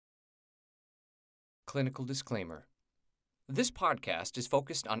Clinical disclaimer. This podcast is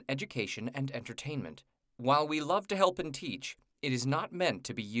focused on education and entertainment. While we love to help and teach, it is not meant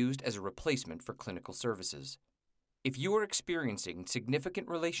to be used as a replacement for clinical services. If you are experiencing significant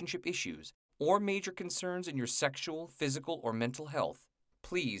relationship issues or major concerns in your sexual, physical, or mental health,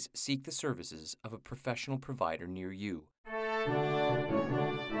 please seek the services of a professional provider near you.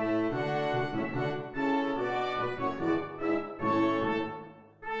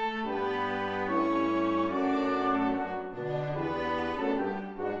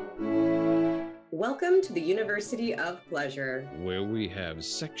 Welcome to the University of Pleasure, where we have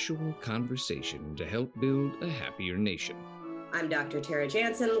sexual conversation to help build a happier nation. I'm Dr. Tara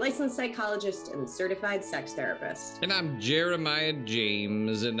Jansen, licensed psychologist and certified sex therapist. And I'm Jeremiah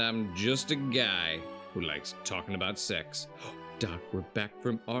James, and I'm just a guy who likes talking about sex. Doc, we're back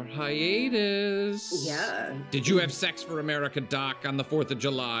from our hiatus. Yeah. Did you have sex for America, Doc, on the 4th of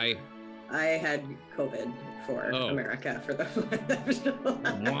July? I had COVID for America for the 4th of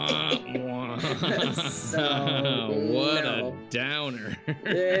July. Wah, wah. So, what no. a downer.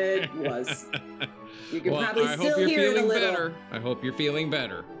 It was. You can probably I still hope you're hear it a feeling little. better. I hope you're feeling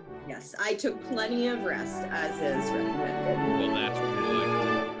better. Yes, I took plenty of rest, as is recommended. Well, that's what we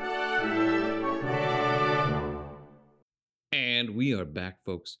like. And we are back,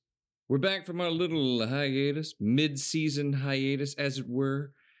 folks. We're back from our little hiatus, mid-season hiatus, as it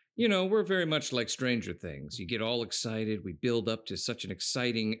were. You know, we're very much like Stranger Things. You get all excited. We build up to such an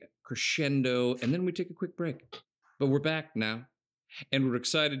exciting crescendo, and then we take a quick break. But we're back now, and we're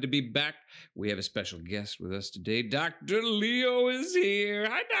excited to be back. We have a special guest with us today. Dr. Leo is here.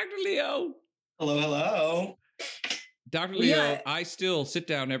 Hi, Dr. Leo. Hello, hello. Dr. Leo, I still sit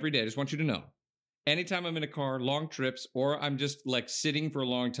down every day. I just want you to know. Anytime I'm in a car, long trips, or I'm just like sitting for a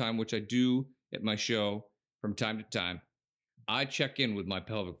long time, which I do at my show from time to time, I check in with my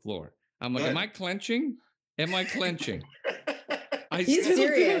pelvic floor. I'm like, am I clenching? Am I clenching? He's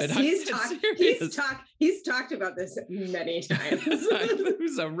serious. He's talked about this many times. It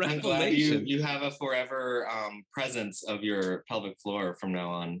was a I'm revelation. glad you have a forever presence of your pelvic floor from now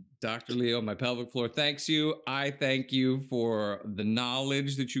on. Dr. Leo, my pelvic floor thanks you. I thank you for the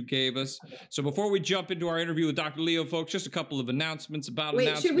knowledge that you gave us. So before we jump into our interview with Dr. Leo, folks, just a couple of announcements about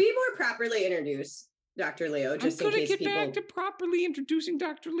announcements. Should we more properly introduce Dr. Leo, just in case people... I'm going to get back to properly introducing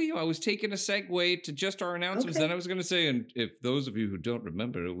Dr. Leo. I was taking a segue to just our announcements. Okay. Then I was going to say, and if those of you who don't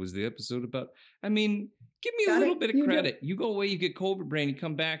remember, it was the episode about, give me a little bit of credit. You go away, you get COVID brain, you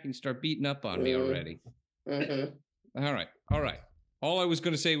come back and you start beating up on me already. Mm-hmm. All right. All I was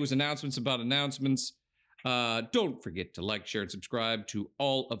going to say was announcements about announcements. Don't forget to like, share, and subscribe to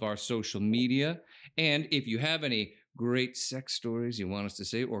all of our social media. And if you have any great sex stories you want us to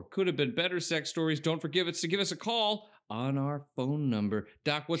say, or could have been better sex stories, don't forget to give us a call on our phone number.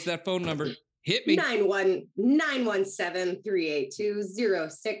 Doc, what's that phone number? Hit me.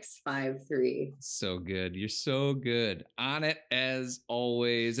 917-382-0653. So good. You're so good. On it as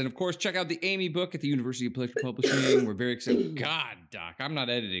always. And of course, check out the Amy book at the University of Pleasure Publishing. We're very excited. God, Doc, I'm not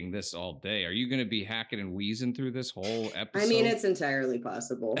editing this all day. Are you going to be hacking and wheezing through this whole episode? I mean, it's entirely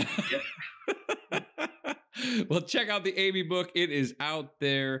possible. Well, check out the Amy book. It is out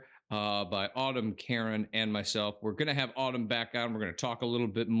there by Autumn, Karen, and myself. We're going to have Autumn back on. We're going to talk a little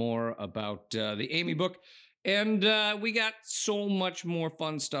bit more about the Amy book. And we got so much more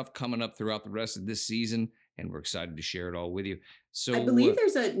fun stuff coming up throughout the rest of this season. And we're excited to share it all with you. So I believe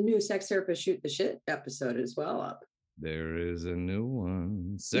there's a new Sex Therapist Shoot the Shit episode as well up. There is a new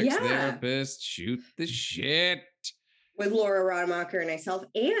one. Sex Therapist Shoot the Shit. With Laura Rademacher and myself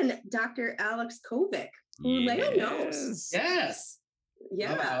and Dr. Alex Kovic, who Leo knows. Yes.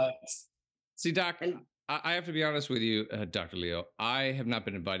 Yeah. See, Doc, I have to be honest with you, Dr. Leo. I have not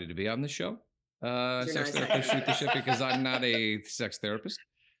been invited to be on this show, Sex Therapist Shoot the Shit, because I'm not a sex therapist.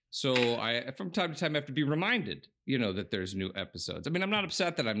 So I, from time to time, have to be reminded, that there's new episodes. I mean, I'm not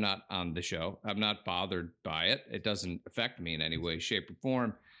upset that I'm not on the show. I'm not bothered by it. It doesn't affect me in any way, shape, or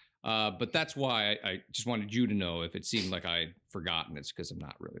form. But that's why I just wanted you to know if it seemed like I'd forgotten, it's because I'm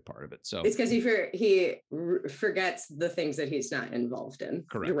not really part of it. So it's because he forgets the things that he's not involved in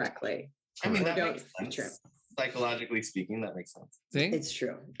directly. I mean, that makes sense. Psychologically speaking, that makes sense. See? It's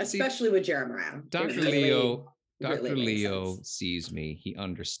true, especially with Jeremiah. Dr. Leo sees me. He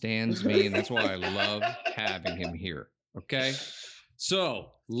understands me, and that's why I love having him here. Okay?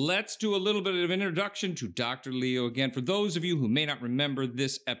 So let's do a little bit of an introduction to Dr. Leo again. For those of you who may not remember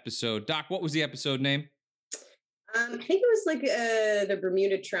this episode, Doc, what was the episode name? I think it was like the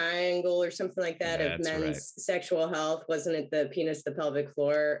Bermuda Triangle or something like that. That's of men's sexual health. Wasn't it the penis, the pelvic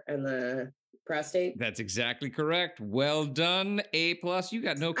floor, and the prostate. That's exactly correct. Well done. A+. You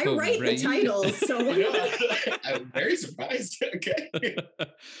got no COVID, I write right? the titles, so I'm very surprised. Okay.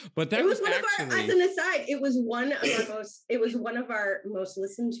 But that it was one actually... of our, as an aside, it was one of our most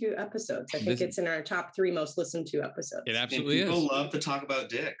listened to episodes. I think it's in our top 3 most listened to episodes. It absolutely is. People love to talk about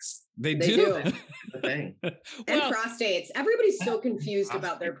dicks. They do. The thing. And prostates. Everybody's so confused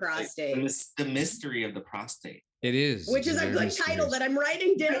about their prostate. The mystery of the prostate. It is. Which is a good title that I'm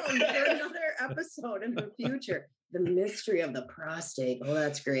writing down for another episode in the future. The mystery of the prostate. Oh,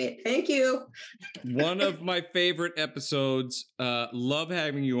 that's great. Thank you. One of my favorite episodes. Love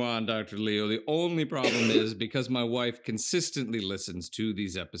having you on, Dr. Leo. The only problem is because my wife consistently listens to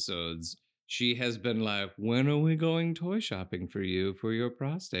these episodes, she has been like, when are we going toy shopping for you for your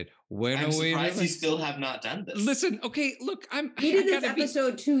prostate? I'm surprised you still have not done this. Listen, okay, look, he did this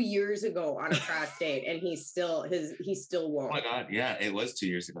episode 2 years ago on a prostate, and he still won't. Oh my God, yeah, it was 2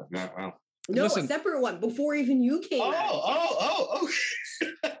 years ago. Wow. No, a separate one before even you came out. Oh.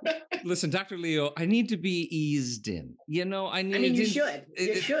 Listen, Dr. Leo, I need to be eased in. You know, you should.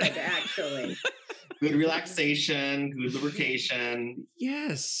 You should, actually. Good relaxation, good lubrication.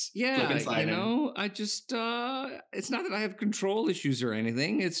 Yes. Yeah. You know, I just, it's not that I have control issues or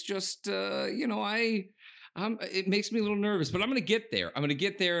anything. It's just, it makes me a little nervous, but I'm going to get there. I'm going to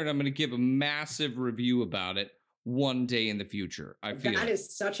get there and I'm going to give a massive review about it one day in the future. I feel that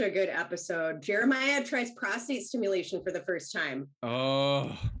is such a good episode. Jeremiah tries prostate stimulation for the first time.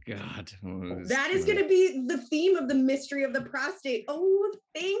 Oh God. That is going to be the theme of the mystery of the prostate. Oh,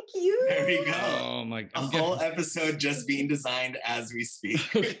 thank you. There we go. Oh my God. Whole episode just being designed as we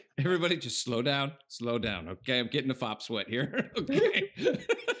speak. Everybody just slow down. Okay. I'm getting a fop sweat here. Okay.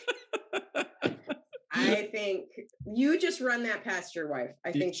 I think you just run that past your wife.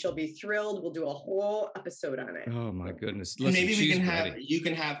 I think she'll be thrilled. We'll do a whole episode on it. Oh my goodness. Listen, maybe you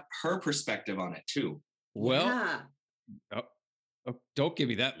can have her perspective on it too. Well, don't give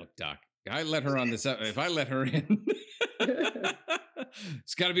me that look, Doc. I let her on this. If I let her in,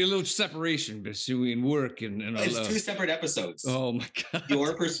 it's got to be a little separation between work and it's 2 separate episodes. Oh my God.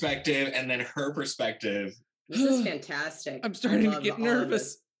 Your perspective and then her perspective. This is fantastic. I'm starting to get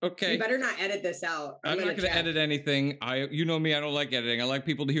nervous. Okay. You better not edit this out. I'm not going to edit anything. You know me, I don't like editing. I like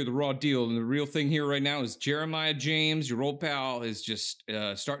people to hear the raw deal. And the real thing here right now is Jeremiah James, your old pal, is just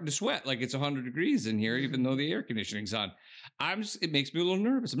starting to sweat like it's 100 degrees in here, even though the air conditioning's on. It makes me a little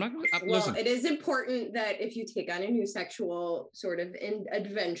nervous. I'm not going to listen. It is important that if you take on a new sexual sort of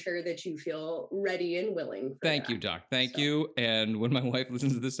adventure that you feel ready and willing. Thank you, Doc. Thank you. And when my wife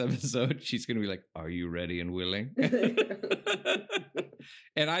listens to this episode, she's going to be like, are you ready and willing?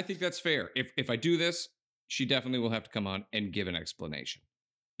 And I think that's fair. If I do this, she definitely will have to come on and give an explanation.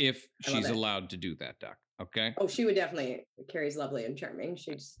 If she's allowed to do that, Doc. Okay? Oh, she would definitely. Carrie's lovely and charming.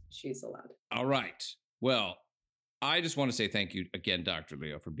 She's allowed. All right. Well, I just want to say thank you again, Dr.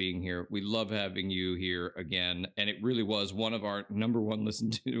 Leo, for being here. We love having you here again. And it really was one of our number 1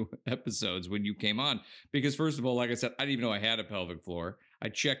 listened to episodes when you came on. Because first of all, like I said, I didn't even know I had a pelvic floor. I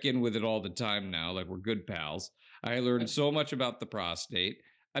check in with it all the time now. Like, we're good pals. I learned so much about the prostate.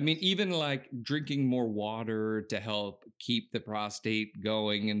 I mean, even like drinking more water to help keep the prostate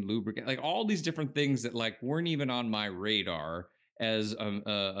going and lubricate, like all these different things that like weren't even on my radar as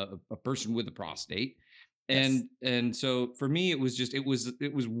a person with a prostate. And so for me, it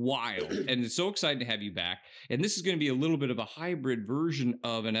was wild. And it's so exciting to have you back. And this is going to be a little bit of a hybrid version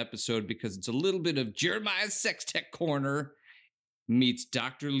of an episode because it's a little bit of Jeremiah's Sex Tech Corner meets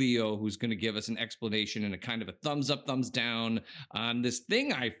Dr. Leo, who's going to give us an explanation and a kind of a thumbs up, thumbs down on this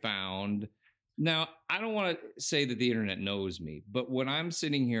thing I found. Now, I don't want to say that the internet knows me, but when I'm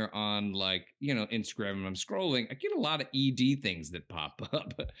sitting here on Instagram and I'm scrolling, I get a lot of ED things that pop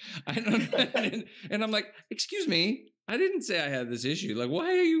up. And I'm like, excuse me, I didn't say I had this issue. Like, why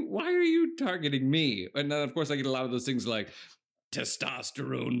are you targeting me? And then of course I get a lot of those things like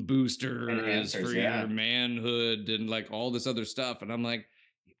testosterone boosters for your manhood and like all this other stuff. And I'm like,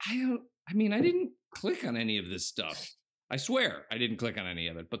 I didn't click on any of this stuff. I swear I didn't click on any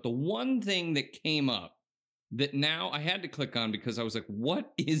of it. But the one thing that came up that now I had to click on because I was like,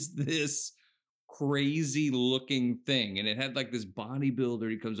 what is this crazy looking thing? And it had like this bodybuilder.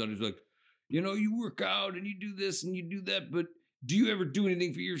 He comes on, he's like, you work out and you do this and you do that, but do you ever do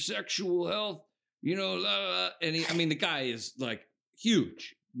anything for your sexual health? And the guy is like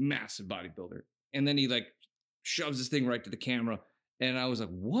huge, massive bodybuilder. And then he like shoves this thing right to the camera. And I was like,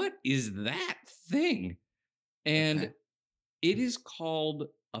 what is that thing? And it is called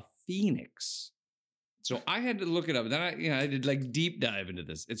a Phoenix. So I had to look it up. Then I did like deep dive into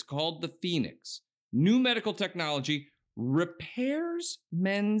this. It's called the Phoenix. New medical technology repairs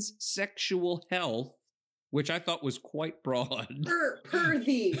men's sexual health, which I thought was quite broad. Per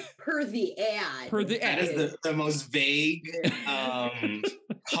the ad. Per the ad. That is the most vague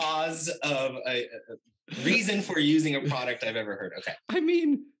cause of a reason for using a product I've ever heard. Okay. I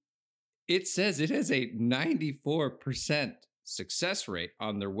mean, it says it has a 94% success rate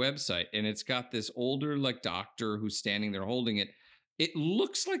on their website, and it's got this older like doctor who's standing there holding it. It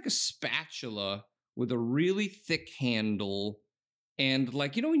looks like a spatula with a really thick handle. And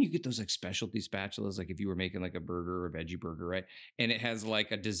like, you know, when you get those like specialty spatulas, like if you were making like a burger or a veggie burger, right? And it has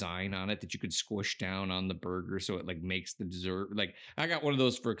like a design on it that you could squish down on the burger. So it like makes the dessert. Like I got one of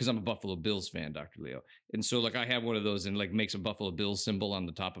those because I'm a Buffalo Bills fan, Dr. Leo. And so like I have one of those and like makes a Buffalo Bills symbol on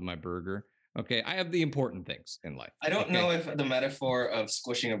the top of my burger. Okay. I have the important things in life. I don't know if the metaphor of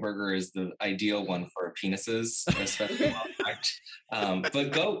squishing a burger is the ideal one for penises, especially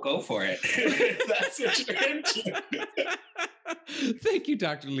but go for it. That's what you're into. Thank you,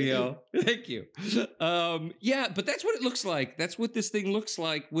 Dr. Leo. Thank you. Yeah, but that's what it looks like. That's what this thing looks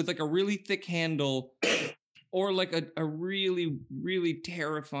like with like a really thick handle or like a really, really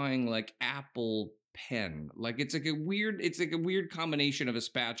terrifying like Apple pen. Like it's like a weird combination of a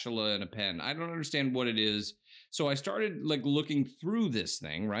spatula and a pen. I don't understand what it is. So I started like looking through this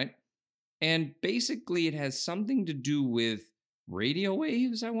thing, right? And basically it has something to do with radio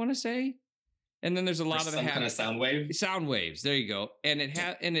waves, I want to say. And then there's a lot of some kind of sound wave. Sound waves. There you go. And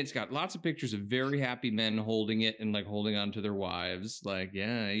it's got lots of pictures of very happy men holding it and like holding on to their wives. Like,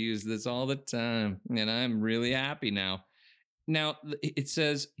 yeah, I use this all the time, and I'm really happy now. Now it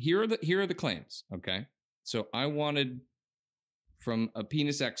says here are the claims. Okay, so I wanted from a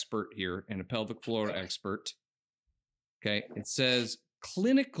penis expert here and a pelvic floor expert. Okay, it says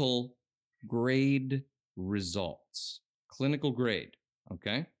clinical grade results. Clinical grade.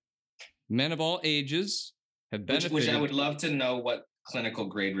 Okay. Men of all ages have benefited. Which I would love to know what clinical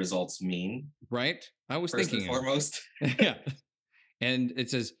grade results mean. Right? I was First thinking. And foremost. Yeah. And it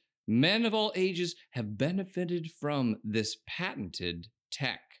says, men of all ages have benefited from this patented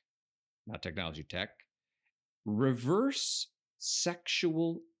tech, not technology tech, reverse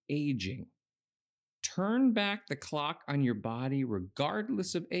sexual aging. Turn back the clock on your body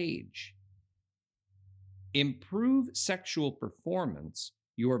regardless of age. Improve sexual performance.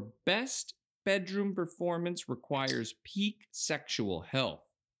 Your best bedroom performance requires peak sexual health.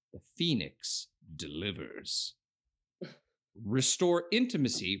 The Phoenix delivers. Restore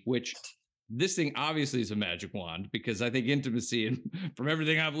intimacy, which this thing obviously is a magic wand because I think intimacy, and from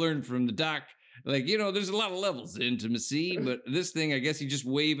everything I've learned from the doc, like, you know, there's a lot of levels of intimacy, but this thing, I guess you just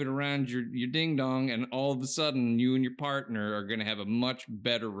wave it around your ding dong and all of a sudden you and your partner are going to have a much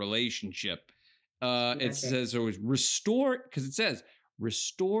better relationship. It says always restore, because it says,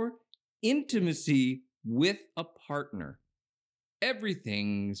 restore intimacy with a partner.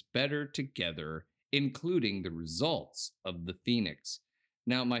 Everything's better together, including the results of the Phoenix.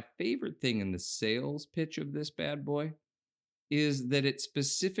 Now, my favorite thing in the sales pitch of this bad boy is that it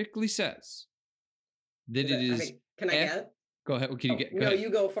specifically says that it is. Can I get it? Go ahead. Can you get? No,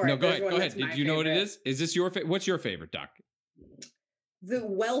 you go for it. No, go ahead. Go ahead. Did you know what it is? Is this your favorite? What's your favorite, Doc? The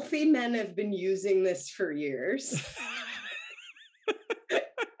wealthy men have been using this for years.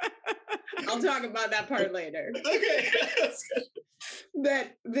 I'll talk about that part later. Okay. That's good.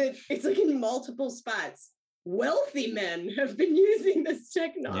 That it's like in multiple spots. Wealthy men have been using this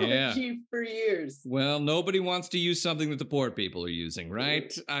technology for years. Well, nobody wants to use something that the poor people are using,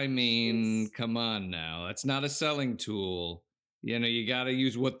 right? I mean, come on now. That's not a selling tool. You know, you got to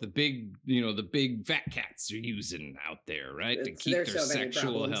use what the big fat cats are using out there, right? To keep their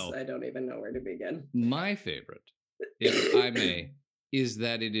sexual health. I don't even know where to begin. My favorite, if I may, is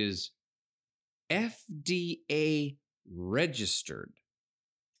that it is FDA registered.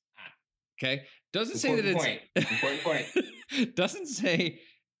 Okay. Doesn't say that it's important point. Doesn't say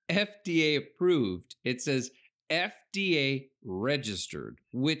FDA approved. It says FDA registered,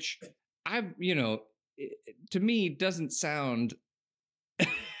 which to me doesn't sound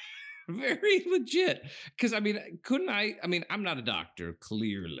very legit. Because I'm not a doctor,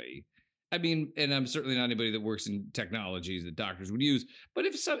 clearly. I mean, and I'm certainly not anybody that works in technologies that doctors would use. But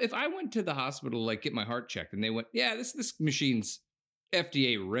if I went to the hospital, like get my heart checked, and they went, yeah, this machine's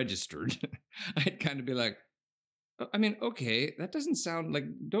FDA registered, I'd kind of be like, I mean, okay, that doesn't sound like,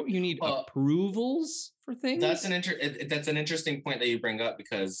 don't you need approvals for things? That's an interesting point that you bring up,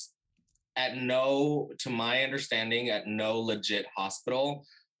 because to my understanding, at no legit hospital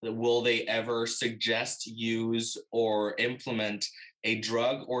will they ever suggest, use, or implement a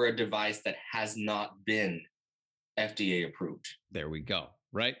drug or a device that has not been FDA approved. There we go.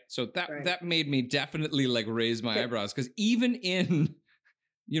 right? So that made me definitely like raise my eyebrows, because even in,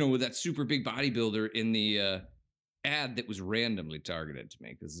 with that super big bodybuilder in the ad that was randomly targeted to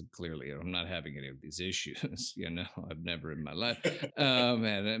me, because clearly I'm not having any of these issues. I've never in my life. It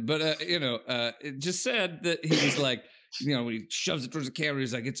just said that he was like, when he shoves it towards the camera,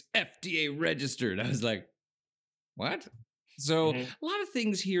 he's like, it's FDA registered. I was like, what? So a lot of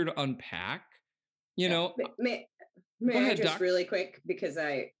things here to unpack. May I just really quick, because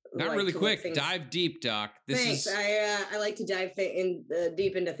not really quick. Dive deep, Doc. Thanks. I like to dive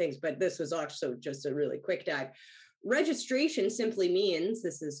deep into things, but this was also just a really quick dive. Registration simply means,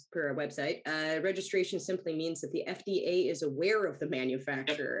 this is per our website, registration simply means that the FDA is aware of the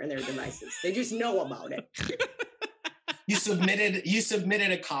manufacturer and their devices. They just know about it. You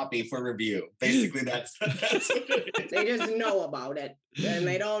submitted a copy for review. Basically, that's what it is. They just know about it. And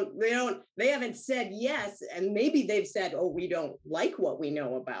they haven't said yes. And maybe they've said, oh, we don't like what we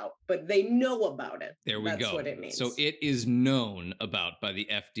know about, but they know about it. There we go. That's what it means. So it is known about by the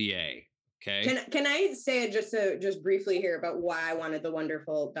FDA. Okay. Can I say just briefly here about why I wanted the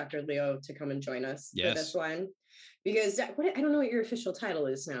wonderful Dr. Leo to come and join us for this one? Because I don't know what your official title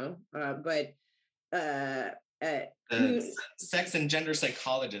is now, but sex and gender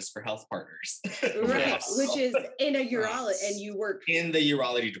psychologist for Health Partners. Right, yes. Which is in a urology, and you work in the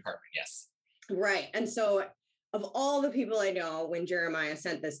urology department, yes. Right. And so of all the people I know, when Jeremiah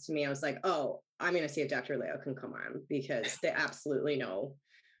sent this to me, I was like, oh, I'm going to see if Dr. Leo can come on, because they absolutely know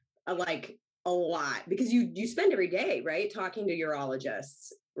like a lot, because you spend every day, right, talking to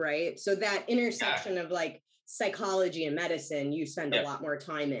urologists, right? So that intersection of like psychology and medicine, you spend a lot more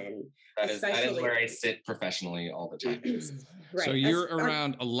time in. That is where I sit professionally all the time. Right. So you're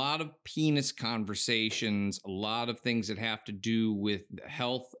around a lot of penis conversations, a lot of things that have to do with the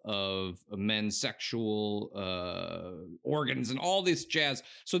health of men's sexual organs and all this jazz.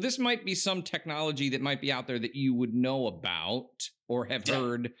 So this might be some technology that might be out there that you would know about or have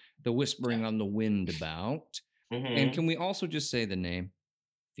heard the whispering on the wind about. And can we also just say the name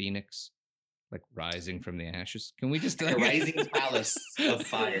Phoenix? Like rising from the ashes? Can we just a rising phallus of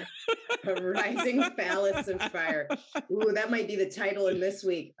fire? A rising phallus of fire. Ooh, that might be the title in this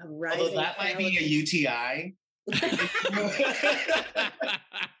week. A rising. Although that might be a UTI.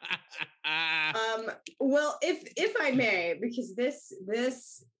 Well, if I may, because this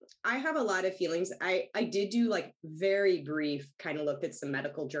I have a lot of feelings. I did do like very brief kind of looked at some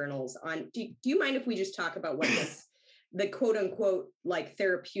medical journals on. Do you mind if we just talk about what the quote unquote like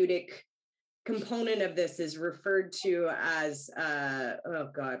therapeutic component of this is referred to as oh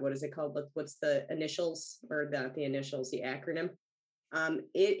god, what is it called? What's the initials, or not the initials, the acronym?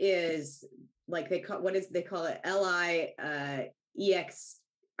 It is like they call it LIEX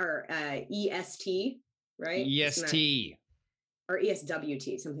or EST, right? EST or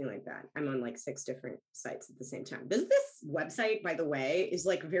ESWT, something like that. I'm on like 6 different sites at the same time. This website, by the way, is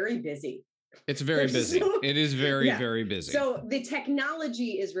like very busy. It's very busy. It is very, very busy. So the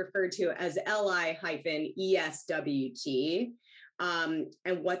technology is referred to as LI-ESWT.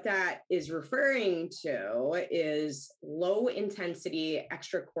 And what that is referring to is low intensity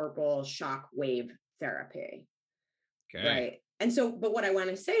extracorporeal shock wave therapy. Okay. Right. And so, but what I want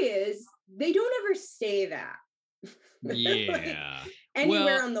to say is they don't ever say that. Yeah.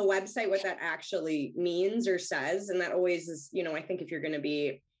 Anywhere on the website, what that actually means or says. And that always is, I think if you're going to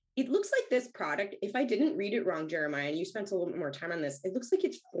be, it looks like this product, if I didn't read it wrong, Jeremiah, and you spent a little bit more time on this, it looks like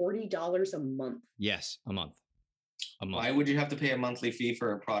it's $40 a month. Yes, a month. Why would you have to pay a monthly fee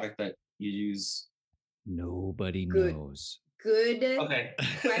for a product that you use? Nobody knows. Good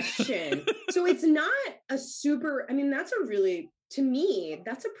question. So it's not a super, that's a really, to me,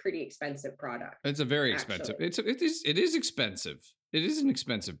 that's a pretty expensive product. It's a very expensive. It is expensive. It is an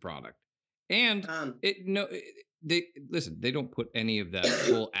expensive product. And they don't put any of that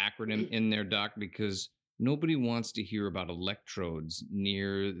full acronym in there, Doc, because nobody wants to hear about electrodes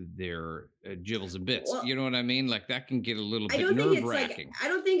near their jibbles and bits. Well, you know what I mean? Like that can get a little bit nerve-wracking. I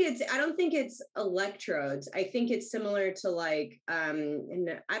don't think it's electrodes. I think it's similar to like,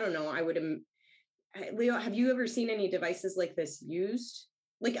 and I don't know. Leo, have you ever seen any devices like this used?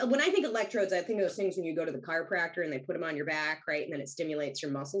 Like when I think electrodes, I think of those things when you go to the chiropractor and they put them on your back, right? And then it stimulates your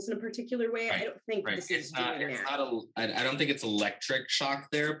muscles in a particular way. Right. I don't think this is doing that. I don't think it's electric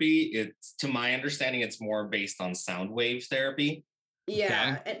shock therapy. It's, to my understanding, it's more based on sound wave therapy.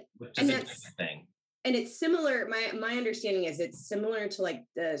 Yeah. Okay? Which is a different thing. And it's similar. My understanding is it's similar to like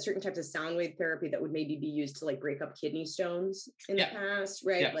the certain types of sound wave therapy that would maybe be used to like break up kidney stones in the past,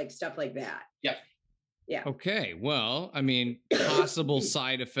 right? Yeah. Like stuff like that. Yeah. Yeah. Okay. Well, possible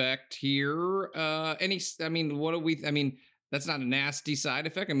side effect here. What do we? That's not a nasty side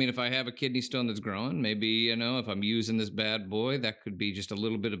effect. I mean, if I have a kidney stone that's growing, maybe, you know, if I'm using this bad boy, that could be just a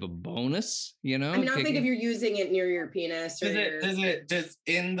little bit of a bonus, you know? I mean, I don't think if you're using it near your penis. Does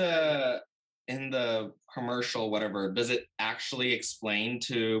in the commercial, whatever, does it actually explain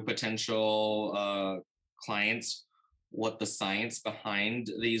to potential clients what the science behind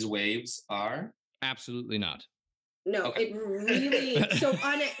these waves are? Absolutely not. No, okay. It really, so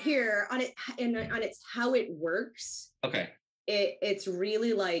on its how it works. Okay. It's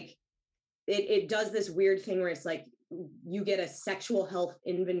really like, it does this weird thing where it's like, you get a sexual health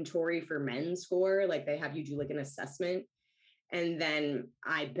inventory for men score. Like they have you do like an assessment. And then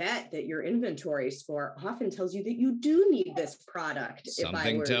I bet that your inventory score often tells you that you do need this product.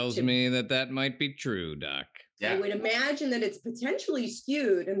 Something tells me that might be true, Doc. Yeah. I would imagine that it's potentially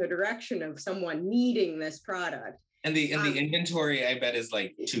skewed in the direction of someone needing this product. And the inventory, I bet, is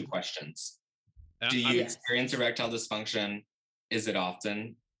like 2 questions. Do you experience erectile dysfunction? Is it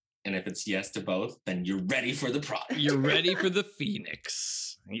often? And if it's yes to both, then you're ready for the product. You're ready for the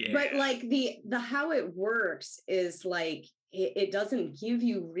Phoenix. Yeah. But like the how it works is like, it doesn't give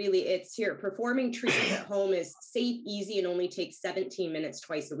you really, it's here. Performing treatment at home is safe, easy, and only takes 17 minutes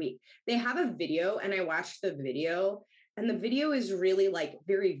twice a week. They have a video, and I watched the video, and the video is really like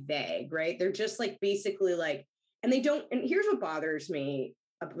very vague, right? They're just like basically like, and they don't, and here's what bothers me.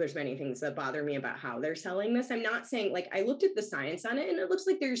 There's many things that bother me about how they're selling this. I'm not saying, like, I looked at the science on it, and it looks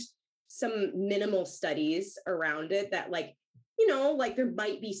like there's some minimal studies around it that, like, you know, like there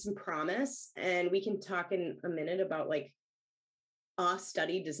might be some promise, and we can talk in a minute about like, a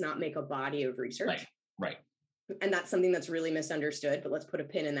study does not make a body of research. Right. And that's something that's really misunderstood, but let's put a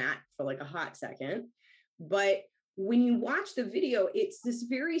pin in that for like a hot second. But when you watch the video, it's this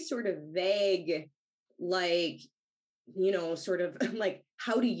very sort of vague, like, you know, sort of like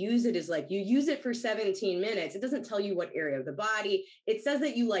how to use it is like, you use it for 17 minutes. It doesn't tell you what area of the body. It says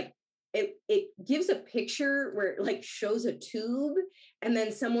that you like, it gives a picture where it like shows a tube, and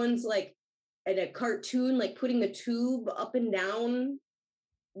then someone's like, at a cartoon, like putting the tube up and down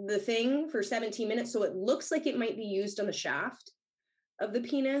the thing for 17 minutes. So it looks like it might be used on the shaft of the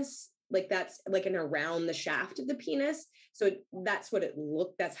penis. Like that's like an around the shaft of the penis. So that's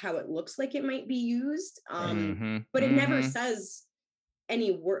how it looks like it might be used. But it never says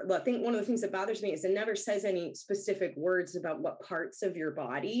any word. Well, I think one of the things that bothers me is it never says any specific words about what parts of your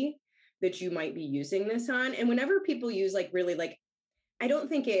body that you might be using this on. And whenever people use like really like, I don't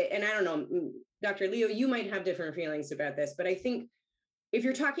think it, and I don't know, Dr. Leo, you might have different feelings about this, but I think if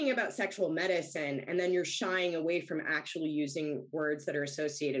you're talking about sexual medicine and then you're shying away from actually using words that are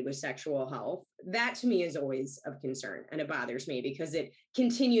associated with sexual health, that to me is always of concern. And it bothers me because it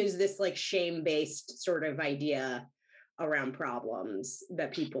continues this like shame-based sort of idea around problems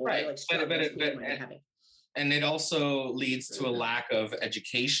that people are like struggling with having. And it also leads to a lack of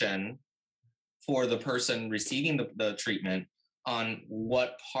education for the person receiving the treatment on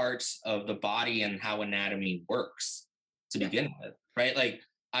what parts of the body and how anatomy works to begin with, right? Like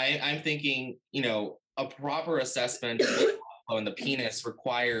I'm thinking, you know, a proper assessment on the penis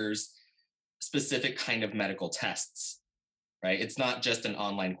requires specific kind of medical tests, right? It's not just an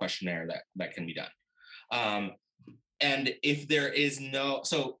online questionnaire that can be done. And if there is no,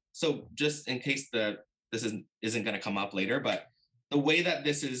 so just in case this isn't going to come up later, but the way that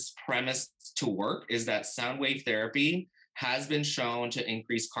this is premised to work is that sound wave therapy has been shown to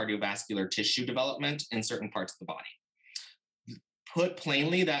increase cardiovascular tissue development in certain parts of the body. Put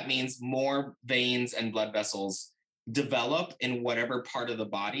plainly, that means more veins and blood vessels develop in whatever part of the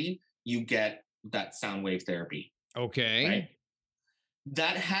body you get that sound wave therapy. Okay. Right?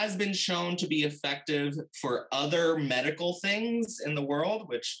 That has been shown to be effective for other medical things in the world,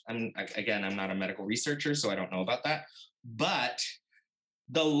 which I'm not a medical researcher, so I don't know about that. But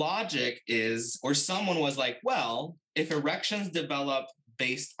the logic is, or someone was like, well, if erections develop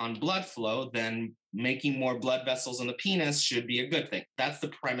based on blood flow, then making more blood vessels in the penis should be a good thing. That's the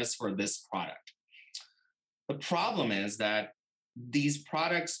premise for this product. The problem is that these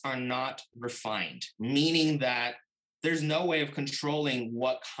products are not refined, meaning that there's no way of controlling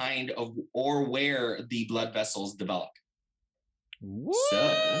what kind of or where the blood vessels develop. What?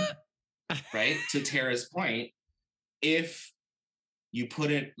 So, right, to Tara's point, if you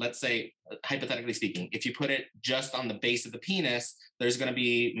put it, let's say, hypothetically speaking, if you put it just on the base of the penis, there's going to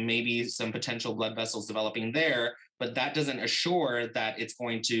be maybe some potential blood vessels developing there, but that doesn't assure that it's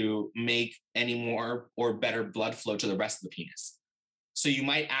going to make any more or better blood flow to the rest of the penis. So you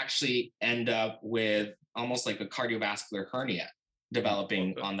might actually end up with almost like a cardiovascular hernia,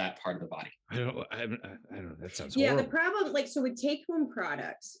 developing on that part of the body. I don't. That sounds yeah. horrible. The problem, like, so with take-home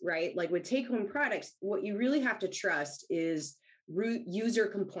products, right? Like with take-home products, what you really have to trust is user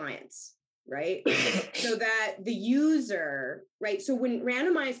compliance, right? So that the user, right? So when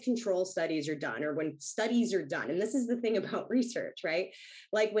randomized control studies are done, or when studies are done, and this is the thing about research, right?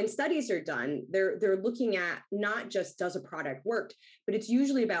 Like when studies are done, they're looking at not just does a product work, but it's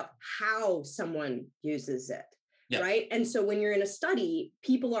usually about how someone uses it. Yeah. Right. And so when you're in a study,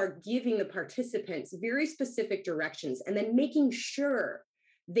 people are giving the participants very specific directions and then making sure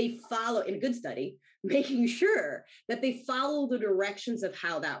they follow, in a good study, making sure that they follow the directions of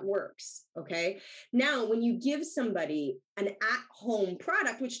how that works. Okay. Now, when you give somebody an at-home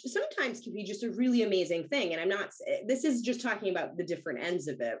product, which sometimes can be just a really amazing thing, and this is just talking about the different ends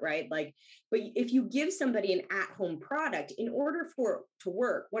of it, right? Like, but if you give somebody an at-home product, in order for it to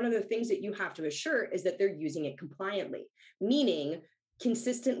work, one of the things that you have to assure is that they're using it compliantly, meaning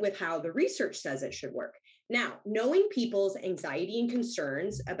consistent with how the research says it should work. Now, knowing people's anxiety and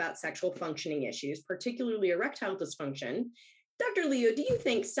concerns about sexual functioning issues, particularly erectile dysfunction, Dr. Leo, do you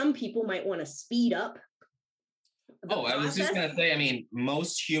think some people might want to speed up the process? I was just going to say, I mean,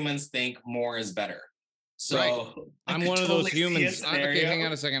 most humans think more is better. So right. I'm one of those humans. Okay, hang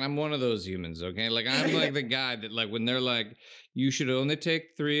on a second. I'm one of those humans. Okay. Like I'm like the guy that like, when they're like, you should only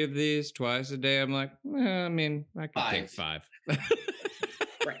take 3 of these twice a day. I'm like, I mean, I could take 5.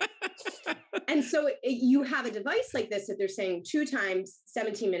 Right. And so you have a device like this that they're saying 2 times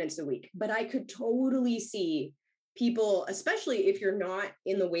 17 minutes a week, but I could totally see people, especially if you're not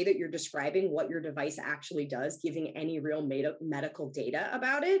in the way that you're describing what your device actually does, giving any real medical data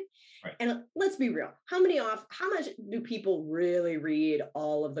about it. Right. And let's be real, how much do people really read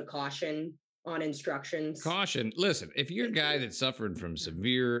all of the caution on instructions? Caution. Listen, if you're a guy that's suffering from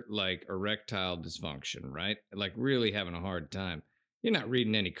severe like erectile dysfunction, right? Like really having a hard time, you're not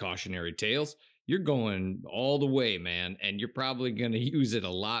reading any cautionary tales. You're going all the way, man. And you're probably going to use it a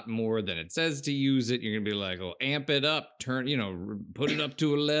lot more than it says to use it. You're going to be like, oh, amp it up, put it up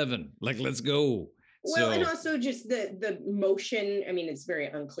to 11. Like, let's go. Well, and also just the motion. I mean, it's very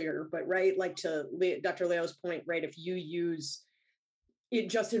unclear, but right. Like to Dr. Leo's point, right. If you use it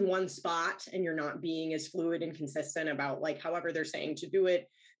just in one spot and you're not being as fluid and consistent about like, however they're saying to do it,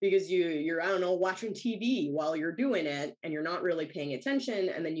 because you're, I don't know, watching TV while you're doing it and you're not really paying attention.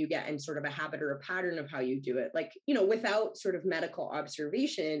 And then you get in sort of a habit or a pattern of how you do it. Like, without sort of medical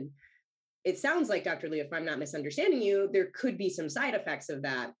observation, it sounds like, Dr. Leo, if I'm not misunderstanding you, there could be some side effects of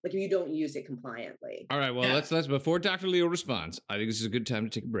that. Like if you don't use it compliantly. All right. Well, let's before Dr. Leo responds, I think this is a good time to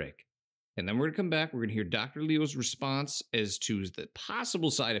take a break. And then we're going to come back. We're going to hear Dr. Leo's response as to the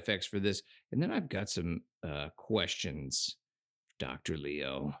possible side effects for this. And then I've got some questions, Dr.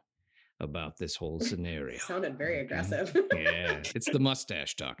 Leo, about this whole scenario. Sounded very aggressive. Yeah, it's the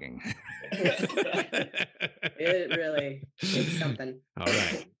mustache talking. It really is something. All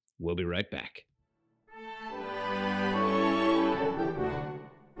right. We'll be right back.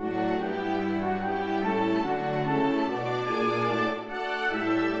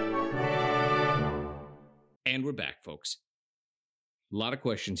 And we're back, folks. A lot of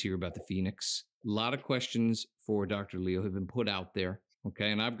questions here about the Phoenix. A lot of questions for Dr. Leo have been put out there.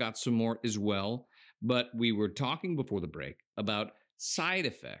 Okay, and I've got some more as well. But we were talking before the break about side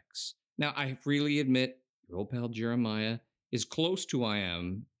effects. Now, I freely admit, your old pal Jeremiah is close to I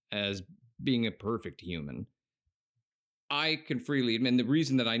am as being a perfect human. I can freely admit, and the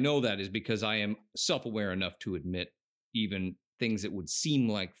reason that I know that is because I am self-aware enough to admit even things that would seem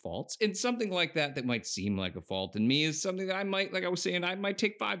like faults. And something like that might seem like a fault in me is something that I might, like I was saying, I might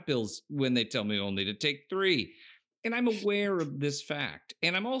take 5 pills when they tell me only to take 3. And I'm aware of this fact.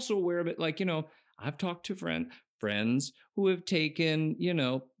 And I'm also aware of it, like, I've talked to friends who have taken,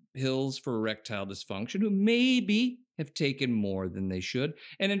 pills for erectile dysfunction who maybe have taken more than they should.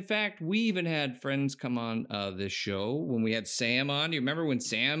 And in fact, we even had friends come on this show when we had Sam on. You remember when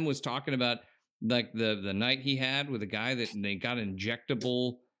Sam was talking about like the night he had with a guy that they got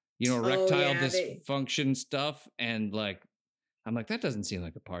injectable, erectile dysfunction stuff. And like, I'm like, that doesn't seem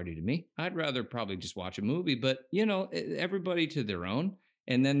like a party to me. I'd rather probably just watch a movie, but everybody to their own.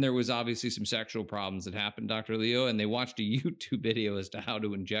 And then there was obviously some sexual problems that happened, Dr. Leo, and they watched a YouTube video as to how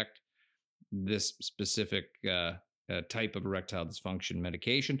to inject this specific type of erectile dysfunction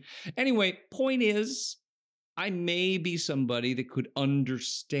medication. Anyway, point is, I may be somebody that could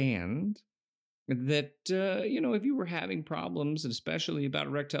understand that, if you were having problems, and especially about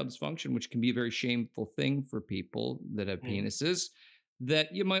erectile dysfunction, which can be a very shameful thing for people that have penises,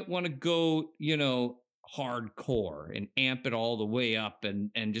 that you might want to go, hardcore and amp it all the way up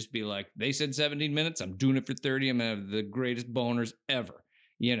and just be like, they said 17 minutes, I'm doing it for 30. I'm gonna have the greatest boners ever.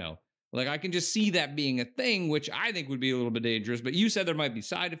 Like I can just see that being a thing, which I think would be a little bit dangerous. But you said there might be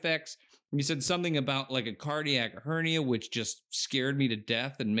side effects. You said something about like a cardiac hernia, which just scared me to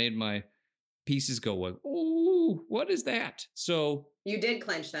death and made my pieces go like, oh, what is that? So you did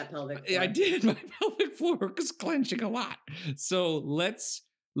clench that pelvic floor. I did. My pelvic floor was clenching a lot. So let's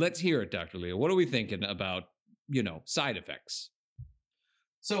hear it, Dr. Leo. What are we thinking about, side effects?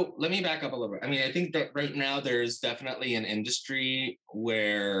 So let me back up a little bit. I mean, I think that right now there's definitely an industry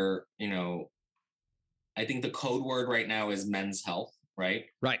where, I think the code word right now is men's health, right?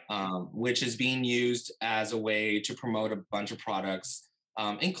 Right. Which is being used as a way to promote a bunch of products,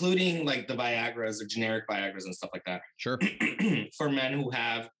 including like the Viagra's, the generic Viagra's and stuff like that. Sure. For men who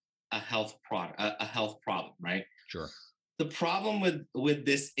have a health problem, right? Sure. The problem with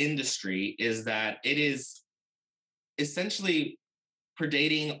this industry is that it is essentially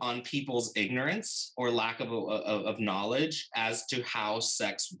predating on people's ignorance or lack of knowledge as to how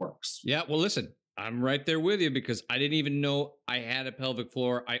sex works. Yeah, well, listen, I'm right there with you because I didn't even know I had a pelvic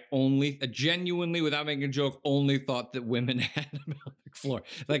floor. I genuinely, without making a joke, only thought that women had a pelvic floor.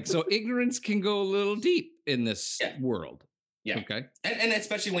 Like, so ignorance can go a little deep in this world. Yeah. Okay. And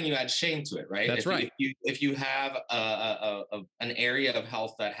especially when you add shame to it, right? That's right. If you have an area of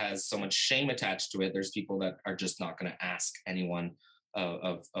health that has so much shame attached to it, there's people that are just not going to ask anyone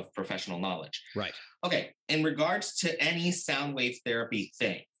of professional knowledge. Right. Okay. In regards to any sound wave therapy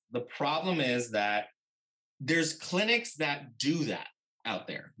thing, the problem is that there's clinics that do that out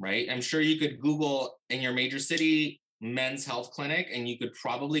there, right? I'm sure you could Google in your major city men's health clinic, and you could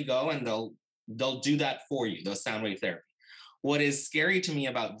probably go and they'll do that for you, those sound wave therapy. What is scary to me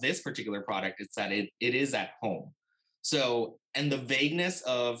about this particular product is that it is at home. So, and the vagueness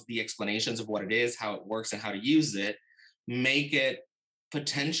of the explanations of what it is, how it works, and how to use it make it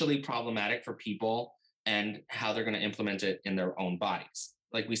potentially problematic for people and how they're going to implement it in their own bodies.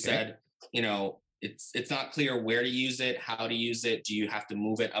 Like we said, it's not clear where to use it, how to use it. Do you have to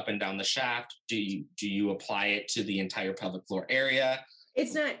move it up and down the shaft? Do you apply it to the entire pelvic floor area?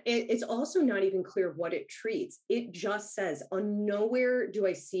 It's not, it's also not even clear what it treats. It just says, nowhere do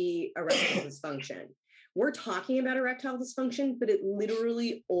I see erectile dysfunction. We're talking about erectile dysfunction, but it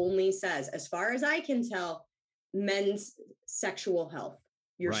literally only says, as far as I can tell, men's sexual health,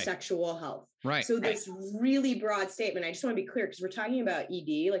 your sexual health. Right. So this really broad statement, I just want to be clear because we're talking about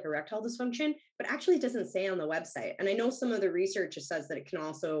ED, like erectile dysfunction, but actually it doesn't say on the website. And I know some of the research says that it can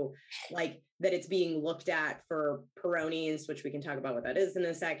also that it's being looked at for Peyronie's, which we can talk about what that is in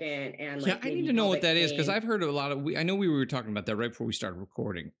a second. And I need to know what that is because I've heard a lot of. I know we were talking about that right before we started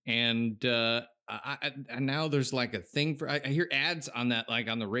recording, and and now there's like a thing for. I hear ads on that, like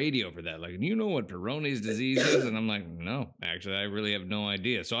on the radio for that. Like, you know what Peyronie's disease is, and I'm like, no, actually, I really have no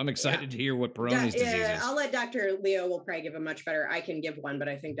idea. So I'm excited to hear what Peyronie's disease is. I'll let Dr. Leo will probably give a much better. I can give one, but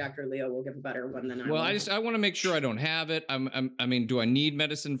I think Dr. Leo will give a better one than I. Well, I want to make sure I don't have it. I mean, do I need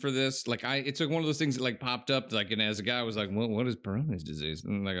medicine for this? Like, it's like one of those things that like popped up. Like, and as a guy, I was like, what is Peyronie's disease?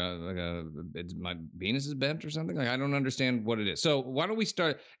 And it's my venus is bent or something. Like, I don't understand what it is. So why don't we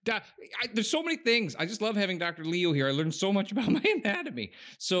start? There's so many things. I just love having Dr. Leo here. I learned so much about my anatomy.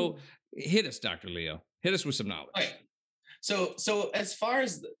 So hit us, Dr. Leo. Hit us with some knowledge. Right. So as far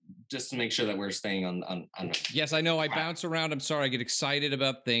as just to make sure that we're staying on yes, I know I bounce around. I'm sorry. I get excited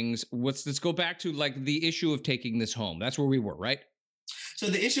about things. Let's go back to like the issue of taking this home. That's where we were, right? So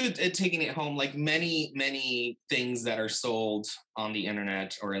the issue of taking it home, like many things that are sold on the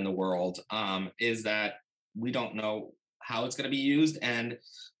internet or in the world, is that we don't know how it's going to be used. And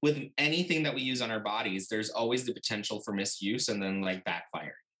with anything that we use on our bodies, there's always the potential for misuse and then like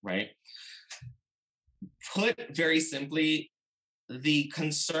backfire, right? Put very simply, the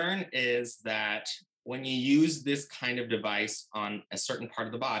concern is that when you use this kind of device on a certain part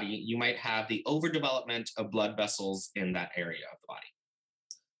of the body, you might have the overdevelopment of blood vessels in that area of the body.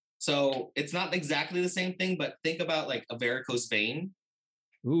 So it's not exactly the same thing, but think about like a varicose vein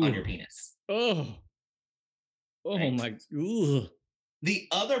on your penis. Oh right? My. Ugh. The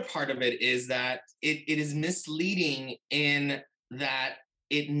other part of it is that it is misleading in that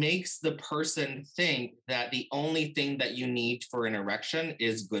it makes the person think that the only thing that you need for an erection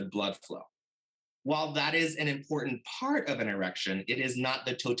is good blood flow. While that is an important part of an erection, it is not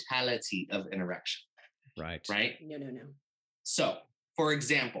the totality of an erection. Right. Right? No. So, for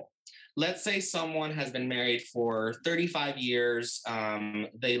example, let's say someone has been married for 35 years.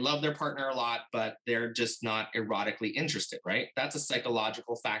 They love their partner a lot, but they're just not erotically interested, right? That's a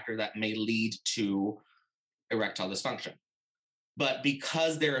psychological factor that may lead to erectile dysfunction. But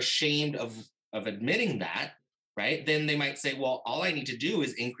because they're ashamed of of admitting that, right, then they might say, well, all I need to do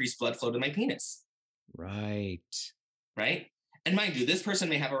is increase blood flow to my penis. Right. Right. And mind you, this person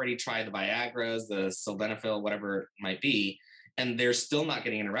may have already tried the Viagras, the sildenafil, whatever it might be, and they're still not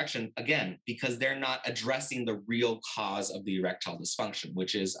getting an erection, again, because they're not addressing the real cause of the erectile dysfunction,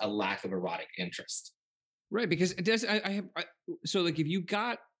 which is a lack of erotic interest. Right. Because it does, so like if you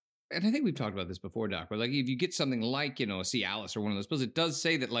got, and I think we've talked about this before, Doc, but like if you get something like, a Cialis or one of those pills, it does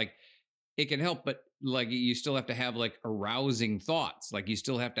say that like it can help, but like you still have to have like arousing thoughts. Like you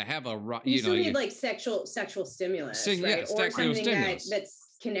still have to have you still need like sexual stimulus, right? Yeah, or something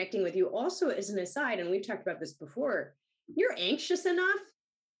that's connecting with you. Also, as an aside, and we've talked about this before, you're anxious enough,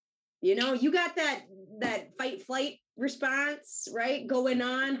 you got that fight flight response, right, going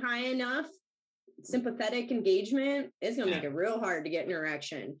on high enough. Sympathetic engagement is going to make it real hard to get an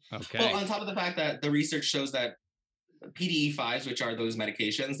erection. Okay. Well, on top of the fact that the research shows that PDE5s, which are those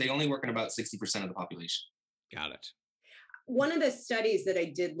medications, they only work in about 60% of the population. Got it. One of the studies that I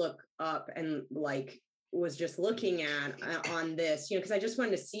did look up and was just looking at on this, because I just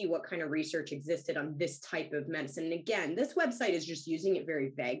wanted to see what kind of research existed on this type of medicine. And again, this website is just using it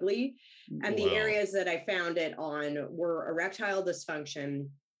very vaguely. And the areas that I found it on were erectile dysfunction.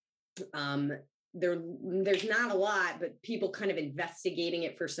 There's not a lot, but people kind of investigating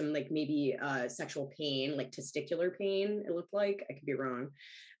it for some maybe sexual pain, like testicular pain, it looked like. I could be wrong.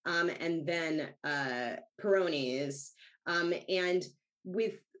 And then Peyronie's. And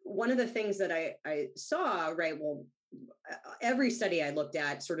with one of the things that I saw, right, well, every study I looked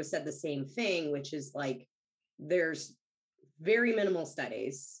at sort of said the same thing, which is like there's very minimal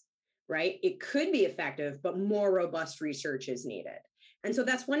studies, right? It could be effective, but more robust research is needed. And so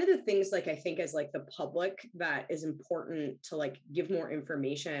that's one of the things, I think as the public, that is important to give more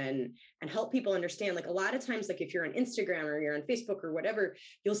information and help people understand. A lot of times, if you're on Instagram or you're on Facebook or whatever,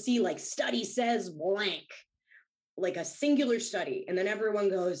 you'll see study says blank, a singular study. And then everyone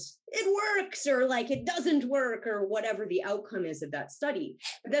goes, it works, or it doesn't work, or whatever the outcome is of that study.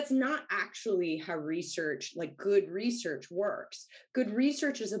 But that's not actually how research, good research works. Good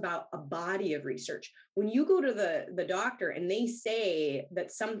research is about a body of research. When you go to the doctor and they say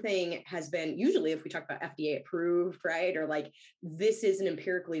that something has been, usually if we talk about FDA approved, right, or this is an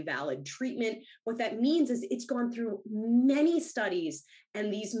empirically valid treatment, what that means is it's gone through many studies,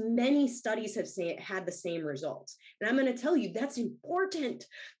 and these many studies have had the same results. And I'm going to tell you that's important,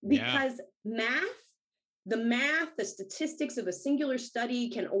 because the statistics of a singular study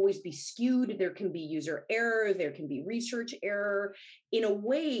can always be skewed. There can be user error, there can be research error in a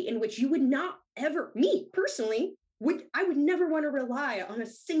way in which you would not ever, me personally, I would never want to rely on a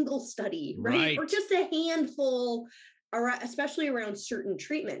single study, right? Or just a handful, especially around certain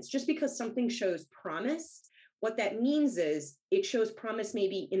treatments. Just because something shows promise, what that means is it shows promise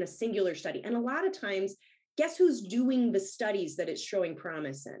maybe in a singular study. And a lot of times, guess who's doing the studies that it's showing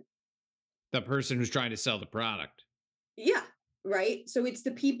promise in? The person who's trying to sell the product. Yeah, right. So it's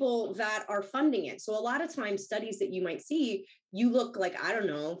the people that are funding it. So a lot of times studies that you might see, you look I don't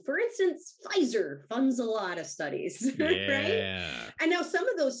know, for instance, Pfizer funds a lot of studies, right? And now some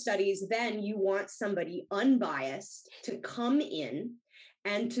of those studies, then you want somebody unbiased to come in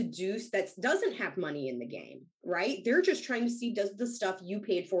and to do that doesn't have money in the game, right? They're just trying to see, does the stuff you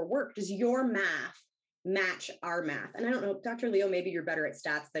paid for work? Does your math match our math? And I don't know, Dr. Leo, maybe you're better at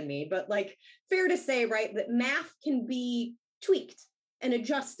stats than me, but fair to say, right, that math can be tweaked and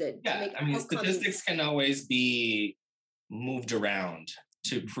adjusted. Yeah, I mean, statistics can always be moved around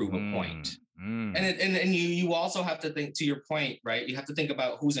to prove a point. And you also have to think, to your point, right, you have to think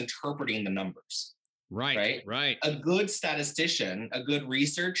about who's interpreting the numbers. Right. A good statistician, a good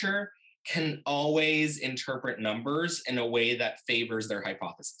researcher can always interpret numbers in a way that favors their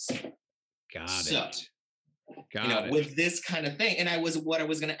hypothesis. Got it. With this kind of thing, and what I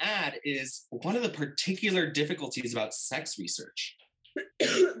was going to add is one of the particular difficulties about sex research,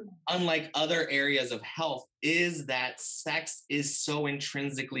 unlike other areas of health, is that sex is so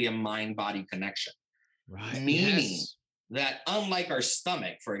intrinsically a mind-body connection. Right. Meaning that unlike our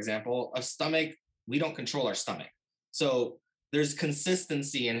stomach, for example, we don't control our stomach. So there's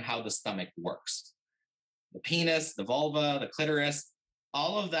consistency in how the stomach works. The penis, the vulva, the clitoris,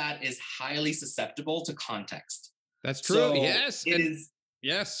 all of that is highly susceptible to context. That's true. So yes.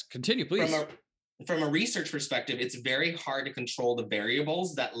 Yes. Continue, please. From a research perspective, it's very hard to control the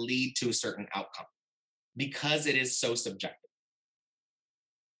variables that lead to a certain outcome because it is so subjective.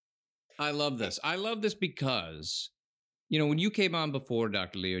 I love this. Because, when you came on before,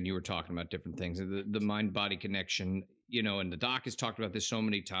 Dr. Leo, and you were talking about different things, the mind-body connection, and the doc has talked about this so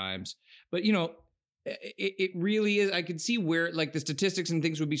many times, but, it really is. I could see where like the statistics and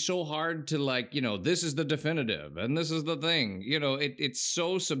things would be so hard to like, this is the definitive and this is the thing, it's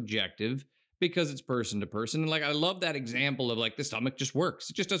so subjective because it's person to person. And like, I love that example of like the stomach just works.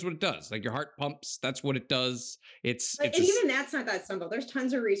 It just does what it does. Like your heart pumps. That's what it does. Even that's not that simple. There's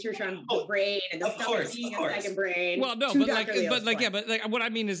tons of research on the brain and the stomach being a second brain. Well, no, but what I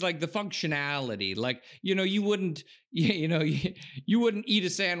mean is like the functionality. Like, you wouldn't eat a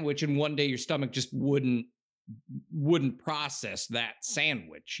sandwich and one day your stomach just wouldn't process that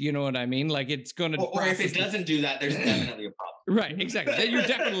sandwich. You know what I mean? Like it's going to. Or if it doesn't do that, there's definitely a problem. Right, exactly. You're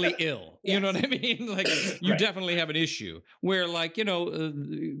definitely ill. You know what I mean? Like you definitely have an issue where like,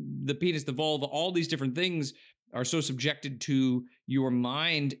 the penis, the vulva, all these different things are so subjected to your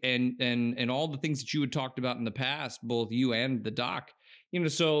mind and all the things that you had talked about in the past, both you and the doc.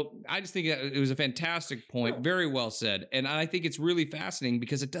 So I just think it was a fantastic point. Very well said. And I think it's really fascinating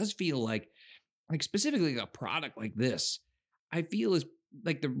because it does feel like specifically a product like this, I feel is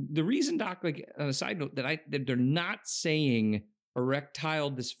like the reason, doc, like on a side note, that they're not saying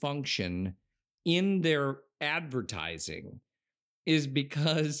erectile dysfunction in their advertising is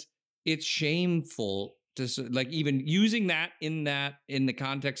because it's shameful to like even using that in the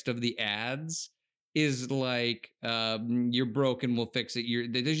context of the ads is like you're broken, we'll fix it.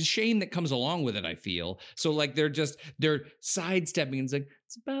 There's a shame that comes along with it, I feel. So like they're sidestepping and it's like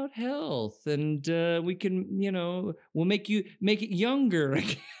it's about health and we can we'll make it younger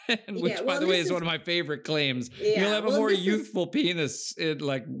again, which by the way is one of my favorite claims. You'll have a more youthful penis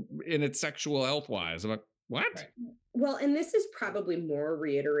in its sexual health wise. I'm like, what? Right. Well, and this is probably more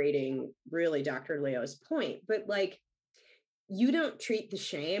reiterating really Dr. Leo's point, but like you don't treat the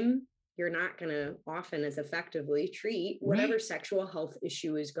shame, you're not going to often as effectively treat whatever sexual health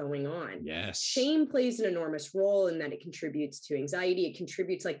issue is going on. Yes. Shame plays an enormous role in that it contributes to anxiety. It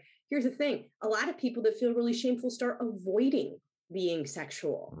contributes, like, here's the thing. A lot of people that feel really shameful start avoiding being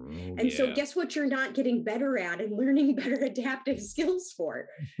sexual. So guess what you're not getting better at and learning better adaptive skills for?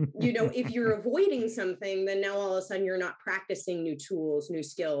 If you're avoiding something, then now all of a sudden you're not practicing new tools, new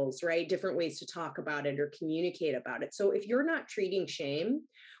skills, right? Different ways to talk about it or communicate about it. So if you're not treating shame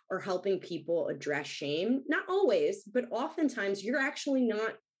or helping people address shame, not always, but oftentimes you're actually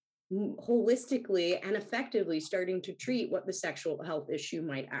not holistically and effectively starting to treat what the sexual health issue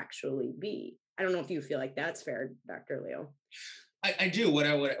might actually be. I don't know if you feel like that's fair, Dr. Leo. I do. What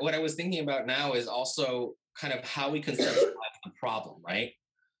I was thinking about now is also kind of how we conceptualize the problem, right?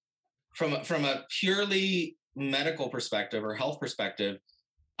 From a purely medical perspective or health perspective,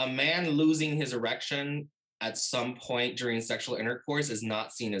 a man losing his erection at some point during sexual intercourse is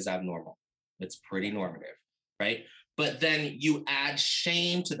not seen as abnormal. It's pretty normative, right? But then you add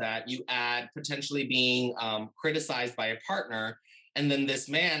shame to that. You add potentially being criticized by a partner. And then this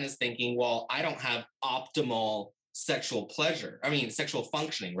man is thinking, well, I don't have optimal sexual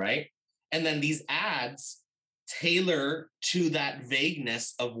functioning, right? And then these ads tailor to that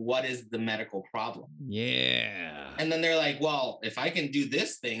vagueness of what is the medical problem. Yeah. And then they're like, well, if I can do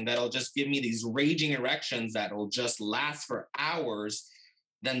this thing that'll just give me these raging erections that will just last for hours,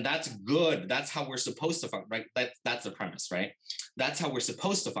 then that's good. That's how we're supposed to function, right? That's the premise, right? That's how we're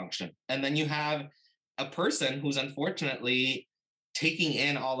supposed to function. And then you have a person who's unfortunately taking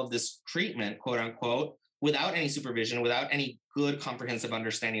in all of this treatment, quote unquote, without any supervision, without any good comprehensive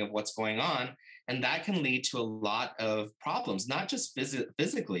understanding of what's going on. And that can lead to a lot of problems, not just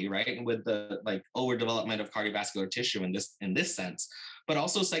physically, right? With the like overdevelopment of cardiovascular tissue in this sense, but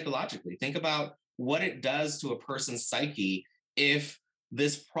also psychologically. Think about what it does to a person's psyche if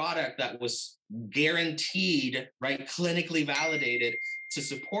this product that was guaranteed, right, clinically validated to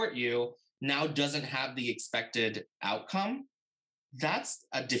support you now doesn't have the expected outcome. That's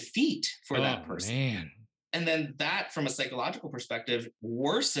a defeat for that person. Man. And then that, from a psychological perspective,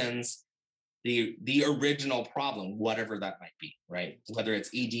 worsens the original problem, whatever that might be, right? Whether it's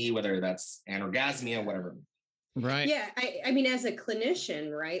ED, whether that's anorgasmia, whatever. Right. Yeah. I mean, as a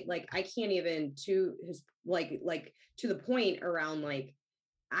clinician, right? Like I can't even to the point around like,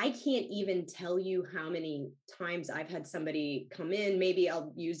 I can't even tell you how many times I've had somebody come in, maybe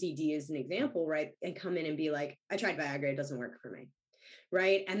I'll use ED as an example, right? And come in and be like, I tried Viagra, it doesn't work for me.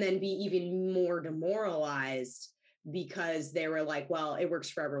 Right. And then be even more demoralized because they were like, well, it works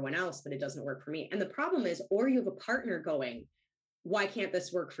for everyone else, but it doesn't work for me. And the problem is, or you have a partner going, why can't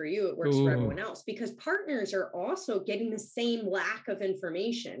this work for you? It works for everyone else, because partners are also getting the same lack of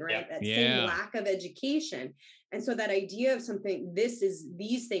information, right? That same lack of education. And so that idea of something,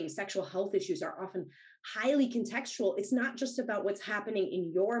 these things, sexual health issues are often highly contextual. It's not just about what's happening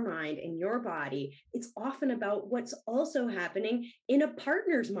in your mind, in your body. It's often about what's also happening in a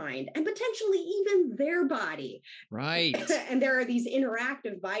partner's mind and potentially even their body. Right. And there are these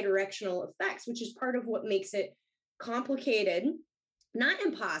interactive bidirectional effects, which is part of what makes it complicated, not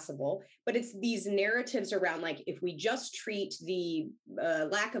impossible, but it's these narratives around, like, if we just treat the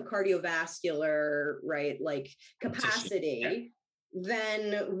lack of cardiovascular, right, like capacity,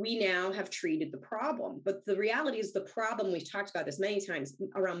 then we now have treated the problem. But the reality is, the problem, we've talked about this many times,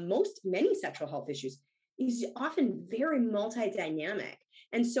 around many sexual health issues, is often very multidynamic.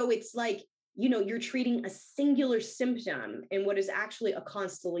 And so it's like, you're treating a singular symptom in what is actually a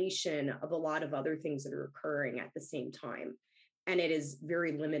constellation of a lot of other things that are occurring at the same time. And it is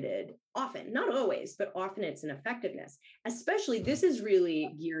very limited, often, not always, but often it's an effectiveness. Especially, this is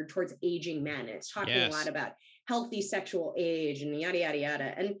really geared towards aging men. It's talking a lot about healthy sexual age and yada, yada,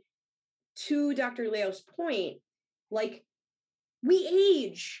 yada. And to Dr. Leo's point, like, we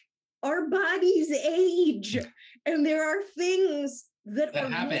age, our bodies age, and there are things that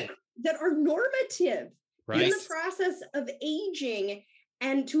are normative in the process of aging.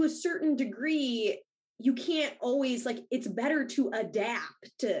 And to a certain degree, you can't always, like, it's better to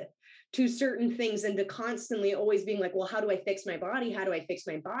adapt to certain things than to constantly always being like, well, how do I fix my body? How do I fix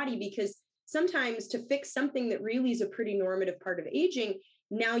my body? Because sometimes to fix something that really is a pretty normative part of aging,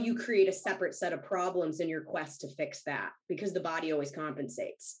 now you create a separate set of problems in your quest to fix that, because the body always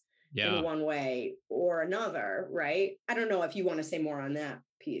compensates in one way or another, right? I don't know if you want to say more on that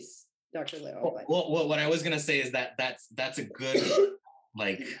piece, Dr. Leo. Well, what I was going to say is that's a good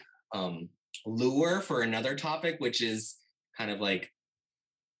like lure for another topic, which is kind of like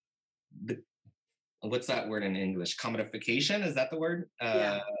what's that word in English? Commodification? Is that the word?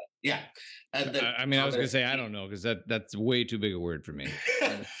 Yeah. I mean, I was going to say, I don't know, because that's way too big a word for me.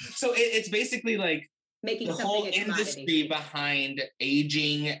 So it's basically like making the whole industry behind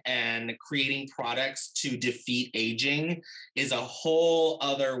aging and creating products to defeat aging is a whole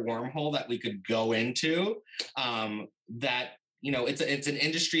other wormhole that we could go into. That, it's an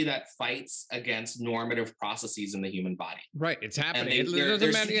industry that fights against normative processes in the human body. Right, it's happening. And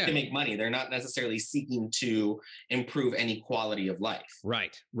they're seeking to make money. They're not necessarily seeking to improve any quality of life.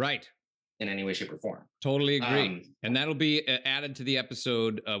 Right. In any way, shape, or form. Totally agree. And that'll be added to the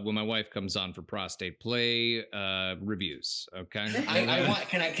episode when my wife comes on for Prostate Play reviews. Okay.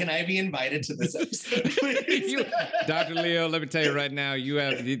 Can I be invited to this episode, please? Dr. Leo, let me tell you right now, you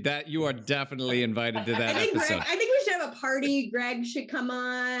are definitely invited to that episode. I think we should have a party. Greg should come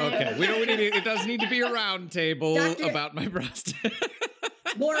on. Okay. It does need to be a round table about my prostate.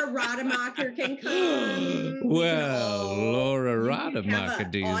 Laura Rademacher can come. Well, Laura Rademacher,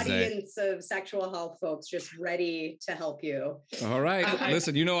 do you say? Audience of sexual health folks just ready to help you. All right.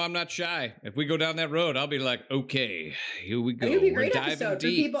 Listen, I'm not shy. If we go down that road, I'll be like, okay, here we go. It would be a great episode for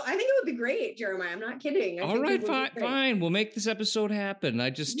people. I think it would be great, Jeremiah. I'm not kidding. All right, fine. We'll make this episode happen. I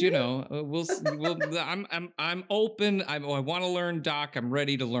just, we'll I'm open. I want to learn, Doc. I'm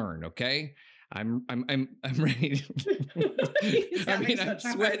ready to learn. Okay. I'm ready. I mean, I'm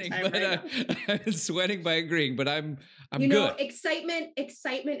sweating, I'm sweating by agreeing, but I'm good. Excitement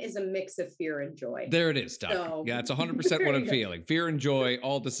is a mix of fear and joy. There it is, Doc. So, yeah, it's 100% what I'm feeling. Fear and joy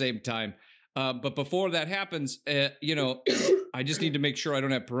all at the same time. But before that happens, I just need to make sure I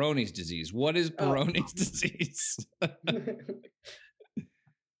don't have Peyronie's disease. What is Peyronie's disease?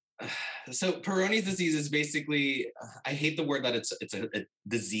 So Peyronie's disease is basically, I hate the word that it's a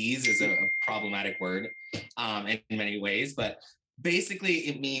disease is a problematic word in many ways, but basically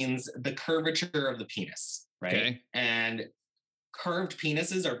it means the curvature of the penis, right? Okay. And curved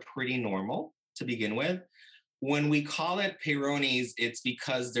penises are pretty normal to begin with. When we call it Peyronie's, it's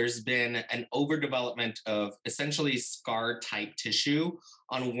because there's been an overdevelopment of essentially scar type tissue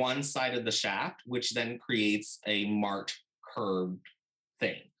on one side of the shaft, which then creates a marked curved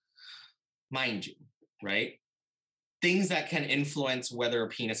thing. Mind you, right? Things that can influence whether a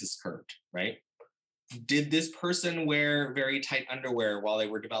penis is curved, right? Did this person wear very tight underwear while they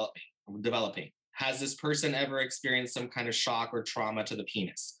were developing? Has this person ever experienced some kind of shock or trauma to the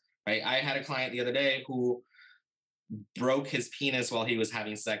penis, right? I had a client the other day who broke his penis while he was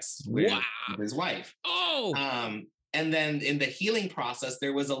having sex with his wife. And then in the healing process,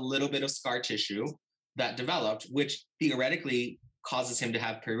 there was a little bit of scar tissue that developed, which theoretically causes him to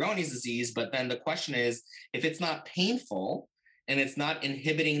have Peyronie's disease. But then the question is, if it's not painful and it's not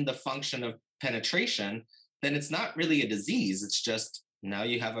inhibiting the function of penetration, then it's not really a disease. It's just now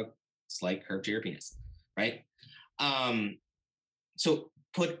you have a slight curve to your penis, right? So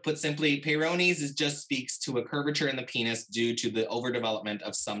put simply, Peyronie's just speaks to a curvature in the penis due to the overdevelopment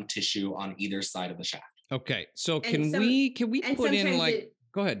of some tissue on either side of the shaft. Okay, so can we put in like?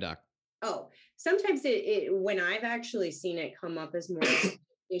 Go ahead, Doc. Oh, sometimes it when I've actually seen it come up as more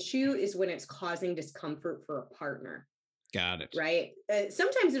issue is when it's causing discomfort for a partner. Got it. Right.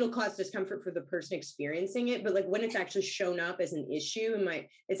 Sometimes it'll cause discomfort for the person experiencing it, but like when it's actually shown up as an issue,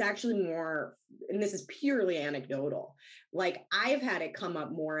 it's actually more, and this is purely anecdotal. Like I've had it come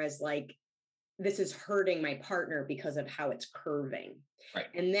up more as like, this is hurting my partner because of how it's curving. Right.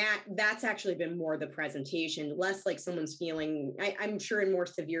 And that's actually been more the presentation, less like someone's feeling, I'm sure in more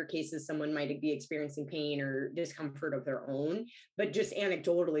severe cases, someone might be experiencing pain or discomfort of their own, but just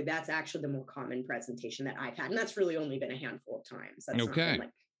anecdotally, that's actually the more common presentation that I've had. And that's really only been a handful of times. That's not been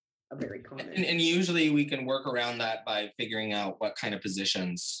like a very common. And usually we can work around that by figuring out what kind of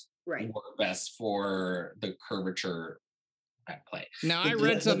positions work best for the curvature at play. Now, I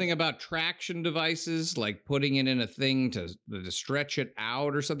read something about traction devices, like putting it in a thing to stretch it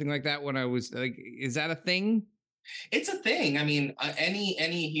out or something like that. When I was like, is that a thing? It's a thing. I mean,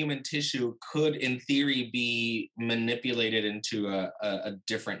 any human tissue could, in theory, be manipulated into a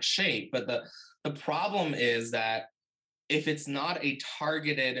different shape. But the problem is that if it's not a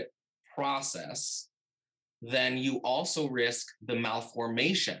targeted process, then you also risk the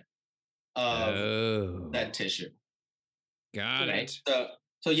malformation of that tissue. Got it.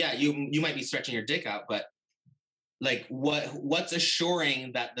 So yeah, you might be stretching your dick out, but like what's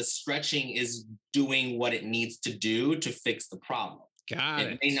assuring that the stretching is doing what it needs to do to fix the problem? Got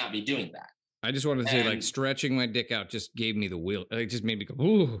it. It may not be doing that. I just wanted to say, like, stretching my dick out just gave me the will. It just made me go,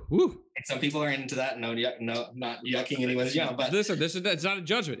 ooh, ooh. Some people are into that. No, not yucking anyone's yum. But listen, it's not a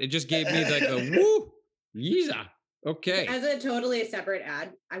judgment. It just gave me like the woo, yeeza. Okay. As a totally separate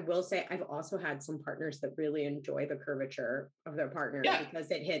ad, I will say I've also had some partners that really enjoy the curvature of their partner because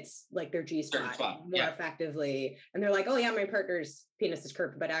it hits like their G-spot more effectively. And they're like, oh yeah, my partner's penis is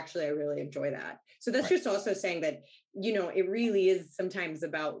curved, but actually I really enjoy that. So that's just also saying that, you know, it really is sometimes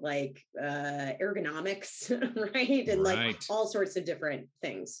about like ergonomics, right? And like all sorts of different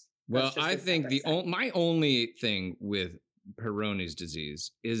things. Well, I think my only thing with Peyronie's disease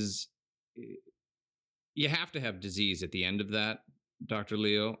is you have to have disease at the end of that, Dr.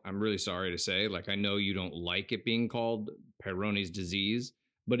 Leo. I'm really sorry to say, like, I know you don't like it being called Peyronie's disease,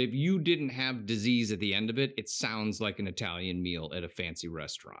 but if you didn't have disease at the end of it, it sounds like an Italian meal at a fancy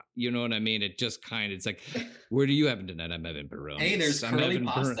restaurant. You know what I mean? It just kind of, it's like, where do you have tonight? I'm having Peyronie's. Hey, there's curly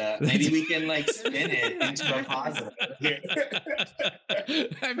pasta. Maybe we can like spin it into a positive.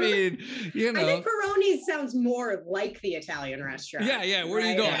 I mean, you know. I think Peyronie's sounds more like the Italian restaurant. Yeah. Where are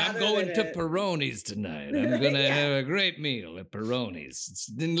you going? I'm going to Peyronie's tonight. I'm going to have a great meal at Peyronie's.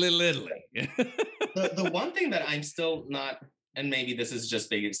 It's in Little Italy. The one thing that I'm still not, and maybe this is just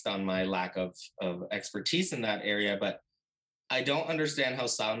based on my lack of expertise in that area, but I don't understand how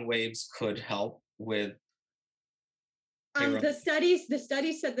sound waves could help with. The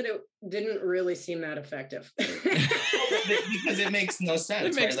studies said that it didn't really seem that effective. Because it makes no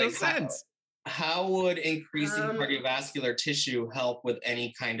sense. It makes no sense. How would increasing cardiovascular tissue help with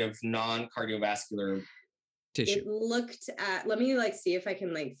any kind of non-cardiovascular tissue? It looked at, let me like see if I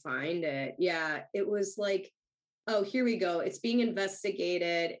can like find it. Yeah, it was like, oh, here we go. It's being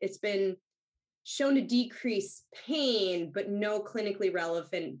investigated. It's been shown to decrease pain, but no clinically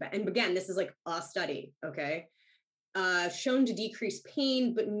relevant. And again, this is like a study, okay? Shown to decrease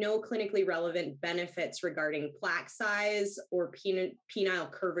pain, but no clinically relevant benefits regarding plaque size or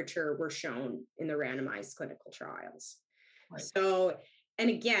penile curvature were shown in the randomized clinical trials. Right. So, and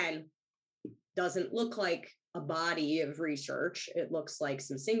again, doesn't look like a body of research. It looks like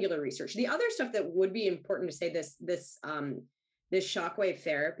some singular research. The other stuff that would be important to say, this shockwave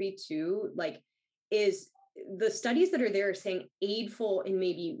therapy too, like, is the studies that are there saying aidful in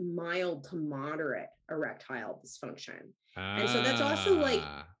maybe mild to moderate erectile dysfunction. And so that's also like,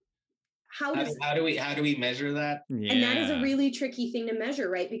 how do we measure that? Yeah. And that is a really tricky thing to measure,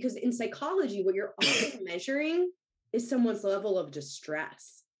 right? Because in psychology, what you're often measuring is someone's level of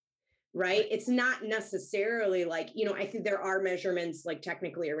distress. Right. It's not necessarily like, you know, I think there are measurements like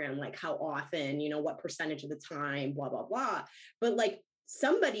technically around like how often, you know, what percentage of the time, blah, blah, blah. But like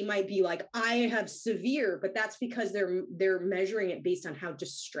somebody might be like, I have severe, but that's because they're measuring it based on how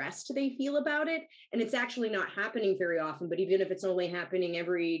distressed they feel about it. And it's actually not happening very often. But even if it's only happening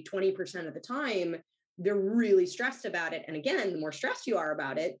every 20% of the time, they're really stressed about it. And again, the more stressed you are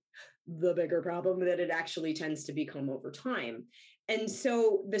about it, the bigger problem that it actually tends to become over time. And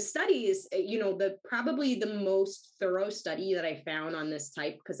so the studies, probably the most thorough study that I found on this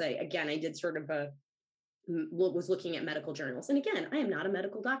type, because I did sort of was looking at medical journals. And again, I am not a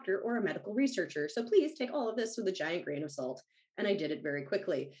medical doctor or a medical researcher. So please take all of this with a giant grain of salt. And I did it very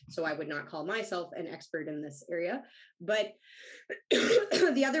quickly. So I would not call myself an expert in this area. But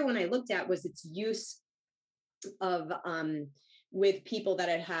the other one I looked at was its use of with people that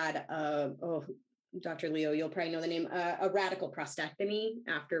had Dr. Leo, you'll probably know the name, a radical prostatectomy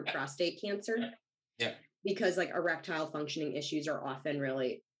after prostate cancer. Yeah. Because like erectile functioning issues are often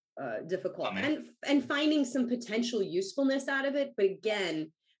really difficult, and finding some potential usefulness out of it. But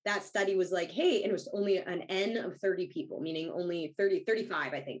again, that study was like, hey, and it was only an N of 30 people, meaning only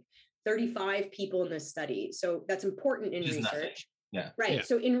 35, I think, 35 people in this study. So that's important in research. Nothing. Yeah. Right. Yeah.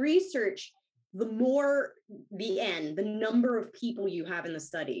 So in research, the more the N, the number of people you have in the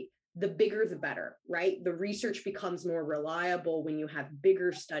study, the bigger, the better, right? The research becomes more reliable when you have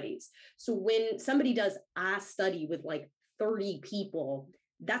bigger studies. So when somebody does a study with like 30 people,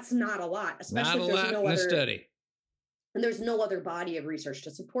 that's not a lot, especially if there's no other study. And there's no other body of research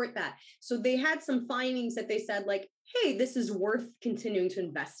to support that. So they had some findings that they said like, hey, this is worth continuing to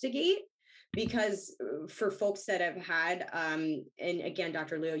investigate, because for folks that have had, and again,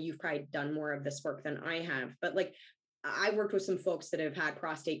 Dr. Leo, you've probably done more of this work than I have, but like, I worked with some folks that have had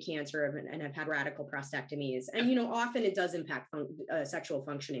prostate cancer and have had radical prostatectomies. And, often it does impact sexual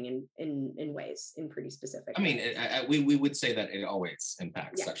functioning in ways, in pretty specific ways. I mean, we would say that it always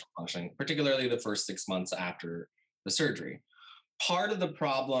impacts sexual functioning, particularly the first 6 months after the surgery. Part of the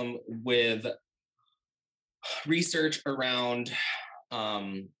problem with research around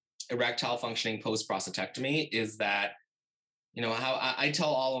erectile functioning post-prostatectomy is that, how I tell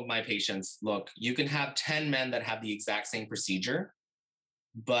all of my patients, look, you can have 10 men that have the exact same procedure,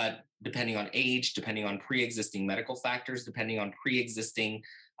 but depending on age, depending on pre-existing medical factors, depending on pre-existing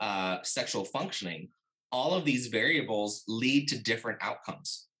sexual functioning, all of these variables lead to different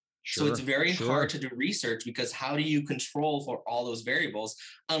outcomes. Sure, so it's very hard to do research, because how do you control for all those variables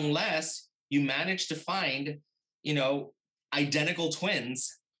unless you manage to find, identical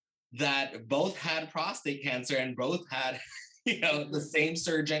twins that both had prostate cancer and both had the same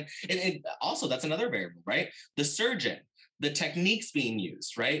surgeon. And also, that's another variable, right? The surgeon, the techniques being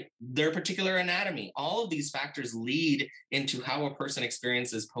used, right? Their particular anatomy, all of these factors lead into how a person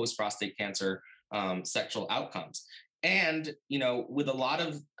experiences post-prostate cancer sexual outcomes. And, with a lot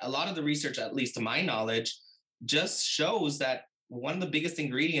of the research, at least to my knowledge, just shows that one of the biggest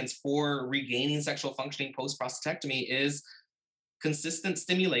ingredients for regaining sexual functioning post-prostatectomy is consistent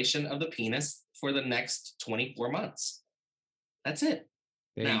stimulation of the penis for the next 24 months. That's it.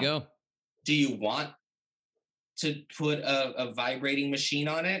 There you go. Do you want to put a vibrating machine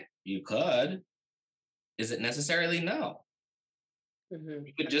on it? You could. Is it necessarily? No. Mm-hmm.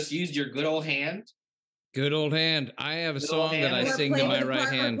 You could just use your good old hand. Good old hand. I have a song that I sing to my right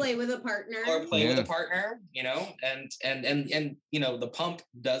hand. Or play with a partner. Or play with a partner, and the pump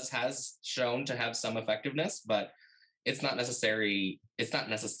has shown to have some effectiveness, but it's not necessary. It's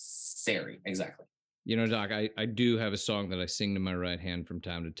not necessary. Exactly. Doc, I do have a song that I sing to my right hand from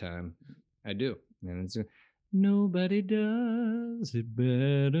time to time. I do. And it's nobody does it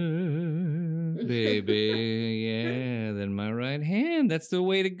better, baby, yeah, than my right hand. That's the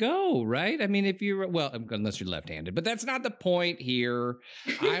way to go, right? I mean, if you're, unless you're left-handed, but that's not the point here.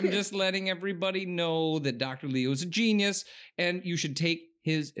 I'm just letting everybody know that Dr. Leo is a genius, and you should take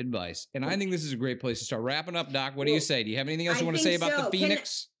his advice. And I think this is a great place to start wrapping up. Doc, what do you say? Do you have anything else you want to say about the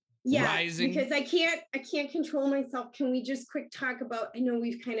Phoenix? Rising? Because I can't control myself. Can we just quick talk about, I know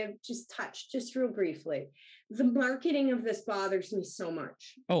we've kind of just touched just real briefly. The marketing of this bothers me so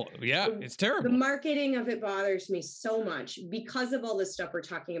much. Oh, yeah, it's terrible. The marketing of it bothers me so much because of all this stuff we're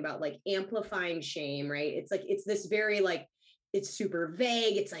talking about, like amplifying shame, right? It's like, it's this very like, it's super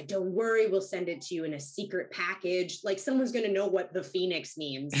vague. It's like, don't worry, we'll send it to you in a secret package. Like someone's going to know what the Phoenix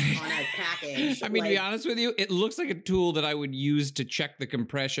means on a package. I mean, to be honest with you, it looks like a tool that I would use to check the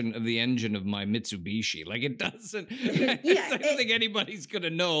compression of the engine of my Mitsubishi. Like it doesn't, I don't think anybody's going to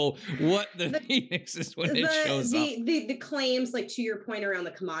know what the Phoenix is when it shows up. The claims, like to your point around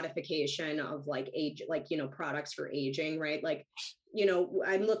the commodification of like age, like, products for aging, right? Like,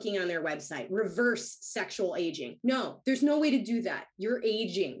 I'm looking on their website, reverse sexual aging. No, there's no way to do that. You're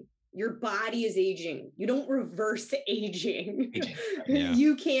aging. Your body is aging. You don't reverse aging. Yeah.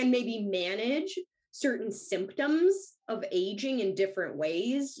 You can maybe manage certain symptoms of aging in different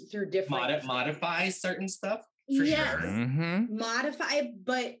ways through different... Modify certain stuff? For sure. Mm-hmm. Modify,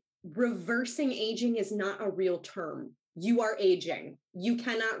 but reversing aging is not a real term. You are aging. You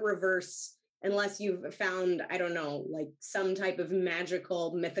cannot reverse unless you've found, I don't know, like some type of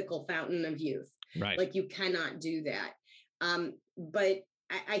magical, mythical fountain of youth. Right. Like you cannot do that. But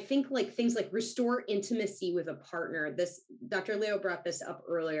I think like things like restore intimacy with a partner. This Dr. Leo brought this up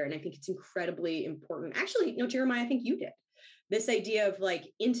earlier, and I think it's incredibly important. Actually, no, Jeremiah, I think you did. This idea of like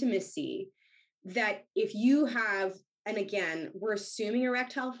intimacy, that if you have, and again, we're assuming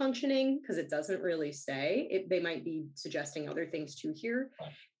erectile functioning because it doesn't really say, they might be suggesting other things too here,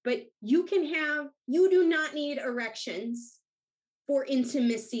 but you do not need erections for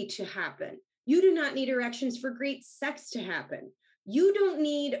intimacy to happen. You do not need erections for great sex to happen. You don't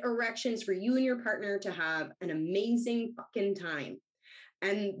need erections for you and your partner to have an amazing fucking time.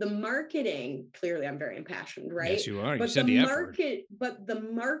 And the marketing, clearly I'm very impassioned, right? Yes, you are. But you said the F-word. But the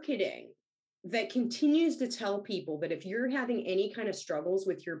marketing that continues to tell people that if you're having any kind of struggles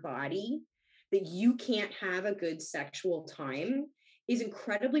with your body, that you can't have a good sexual time is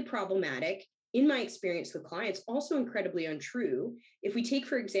incredibly problematic. In my experience with clients, also incredibly untrue. If we take,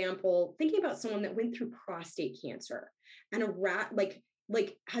 for example, thinking about someone that went through prostate cancer and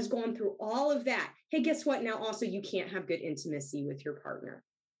like has gone through all of that. Hey, guess what? Now also you can't have good intimacy with your partner.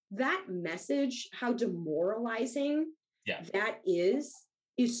 That message, how demoralizing that is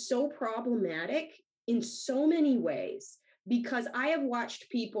so problematic in so many ways, because I have watched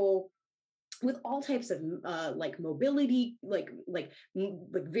people with all types of like mobility, like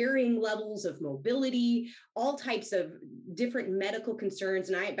varying levels of mobility, all types of different medical concerns.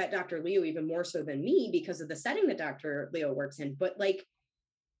 And I bet Dr. Leo even more so than me because of the setting that Dr. Leo works in, but like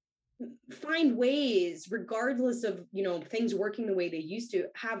find ways, regardless of, you know, things working the way they used to,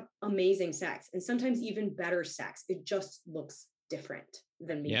 have amazing sex, and sometimes even better sex. It just looks different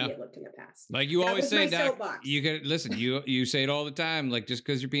than maybe it looked in the past. Like you always say, Doc, you can listen, you say it all the time, like just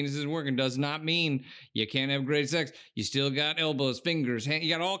because your penis isn't working does not mean you can't have great sex. You still got elbows, fingers, you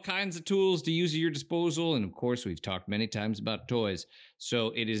got all kinds of tools to use at your disposal. And of course, we've talked many times about toys.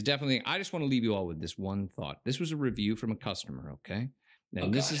 So it is definitely, I just want to leave you all with this one thought. This was a review from a customer, okay?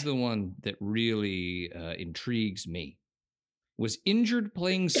 And this is the one that really intrigues me. Was injured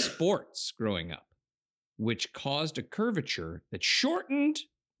playing sports growing up, which caused a curvature that shortened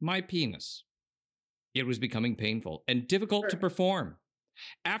my penis. It was becoming painful and difficult to perform.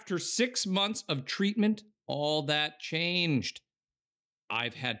 After 6 months of treatment, all that changed.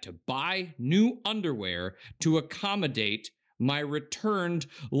 I've had to buy new underwear to accommodate my returned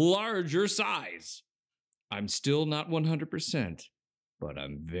larger size. I'm still not 100%, but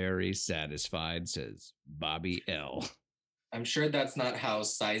I'm very satisfied, says Bobby L. I'm sure that's not how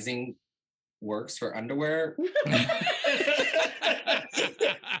sizing works for underwear. I'm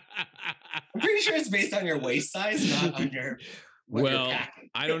pretty sure it's based on your waist size, not on your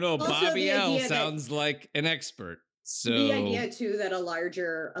I don't know. Bobby L sounds like an expert. So the idea too that a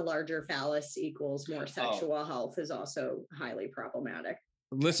larger phallus equals more sexual health is also highly problematic.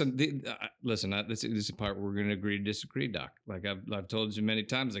 Listen, this is the part where we're going to agree to disagree, Doc. Like I've told you many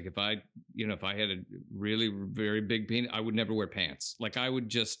times, like if I had a really very big penis, I would never wear pants. Like I would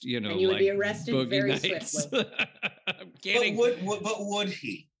just, and you would be arrested very swiftly. I'm kidding. But would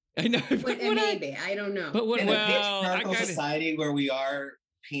he? I know. Maybe. I don't know. But in a patriarchal society where we are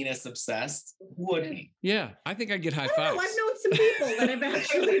penis obsessed, would he? Yeah, I think I'd get high fives. I've known some people that have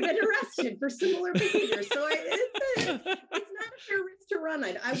actually been arrested for similar behavior. So it's not a fair risk to run.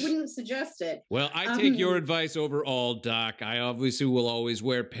 I wouldn't suggest it. Well, I take your advice overall, Doc. I obviously will always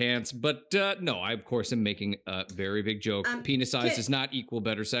wear pants, but no, I of course am making a very big joke. Penis size does not equal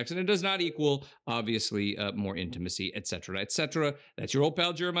better sex, and it does not equal obviously more intimacy, etc., etc. That's your old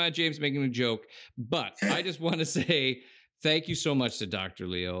pal Jeremiah James making a joke, but I just want to say thank you so much to Dr.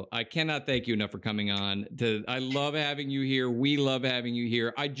 Leo. I cannot thank you enough for coming on. I love having you here. We love having you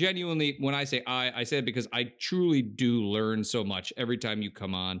here. I genuinely, when I say I say it because I truly do learn so much every time you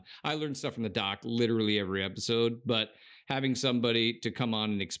come on. I learn stuff from the doc literally every episode, but having somebody to come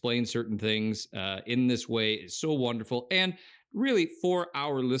on and explain certain things in this way is so wonderful. And really for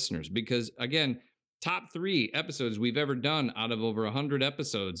our listeners, because again, top 3 episodes we've ever done out of over 100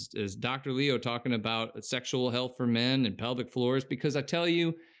 episodes is Dr. Leo talking about sexual health for men and pelvic floors. Because I tell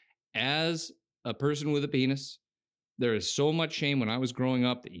you, as a person with a penis, there is so much shame when I was growing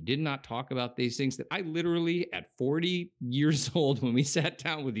up that you did not talk about these things that I literally at 40 years old, when we sat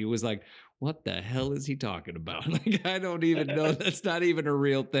down with you, was like, what the hell is he talking about? Like, I don't even know. That's not even a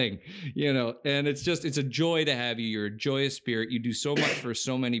real thing, and it's a joy to have you. You're a joyous spirit. You do so much for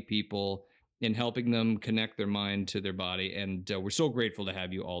so many people in helping them connect their mind to their body. And we're so grateful to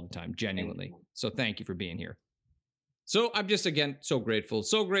have you all the time, genuinely. So thank you for being here. So I'm just, again, so grateful.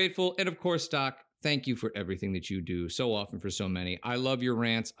 And of course, Doc, thank you for everything that you do so often for so many. I love your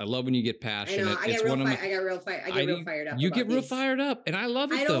rants. I love when you get passionate. I get real fired up. You get real fired up, and I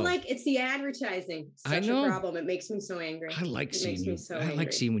love it. I don't like it's the advertising. Such a problem. It makes me so angry. I like seeing you. I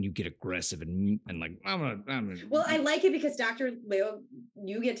like seeing when you get aggressive and like I'm gonna. Well, I like it because Dr. Leo,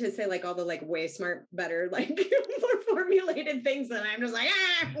 you get to say like all the like way smart, better, like more formulated things, and I'm just like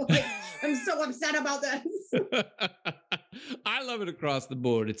I'm so upset about this. I love it across the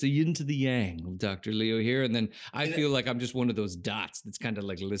board. It's a yin to the yang, Dr. Leo here. And then I feel like I'm just one of those dots that's kind of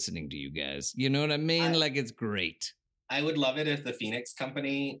like listening to you guys. You know what I mean? Like it's great. I would love it if the Phoenix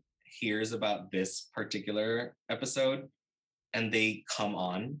Company hears about this particular episode and they come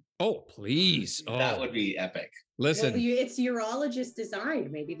on. Oh, please. Oh. That would be epic. Listen. Well, it's urologist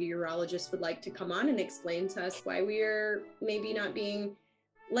designed. Maybe the urologist would like to come on and explain to us why we are maybe not being...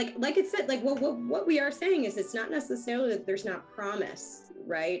 Like it said, like what we are saying is it's not necessarily that there's not promise,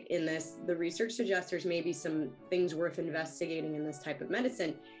 right? In this, the research suggests there's maybe some things worth investigating in this type of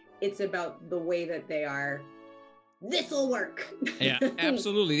medicine. It's about the way that they are. This'll work. Yeah,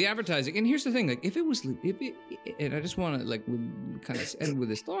 absolutely. The advertising. And here's the thing, like and I just want to like kind of end with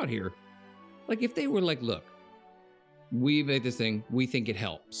this thought here. Like if they were like, look, we made this thing, we think it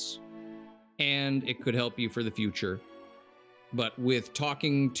helps, and it could help you for the future. But with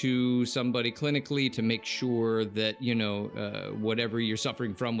talking to somebody clinically to make sure that, you know, whatever you're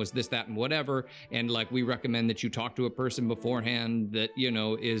suffering from was this, that, and whatever. And like, we recommend that you talk to a person beforehand that, you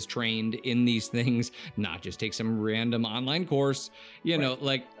know, is trained in these things, not just take some random online course, you know,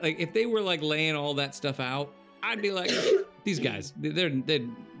 like if they were like laying all that stuff out, I'd be like, these guys,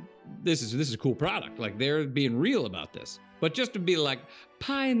 this is a cool product. Like they're being real about this. But just to be like,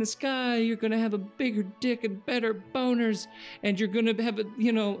 pie in the sky, you're going to have a bigger dick and better boners, and you're going to have,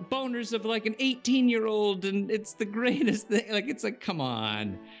 boners of like an 18-year-old, and it's the greatest thing. Like, it's like, come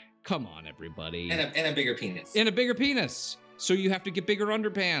on, everybody. And a bigger penis. And a bigger penis. So you have to get bigger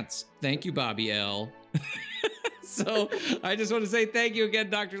underpants. Thank you, Bobby L. So I just want to say thank you again,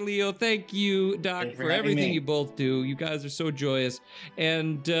 Dr. Leo. Thank you, Doc, for everything you both do. You guys are so joyous.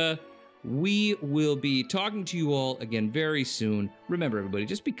 And, we will be talking to you all again very soon. Remember, everybody,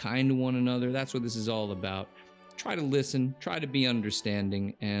 just be kind to one another. That's what this is all about. Try to listen, try to be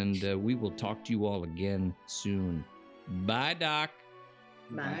understanding, and we will talk to you all again soon. Bye, Doc.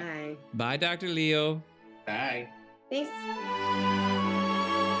 Bye. Bye, Dr. Leo. Bye. Thanks.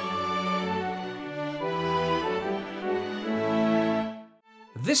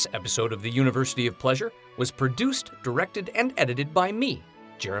 This episode of the University of Pleasure was produced, directed, and edited by me,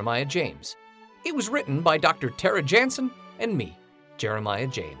 Jeremiah James. It was written by Dr. Tara Jansen and me, Jeremiah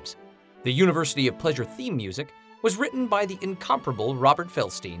James. The University of Pleasure theme music was written by the incomparable Robert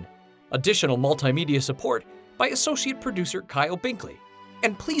Felstein. Additional multimedia support by associate producer Kyle Binkley.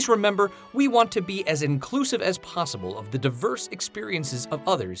 And please remember, we want to be as inclusive as possible of the diverse experiences of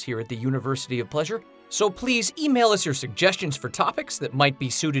others here at the University of Pleasure. So please email us your suggestions for topics that might be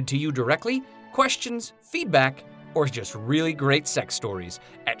suited to you directly, questions, feedback, or just really great sex stories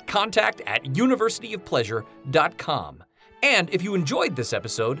at contact@universityofpleasure.com. And if you enjoyed this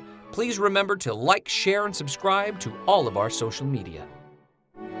episode, please remember to like, share, and subscribe to all of our social media.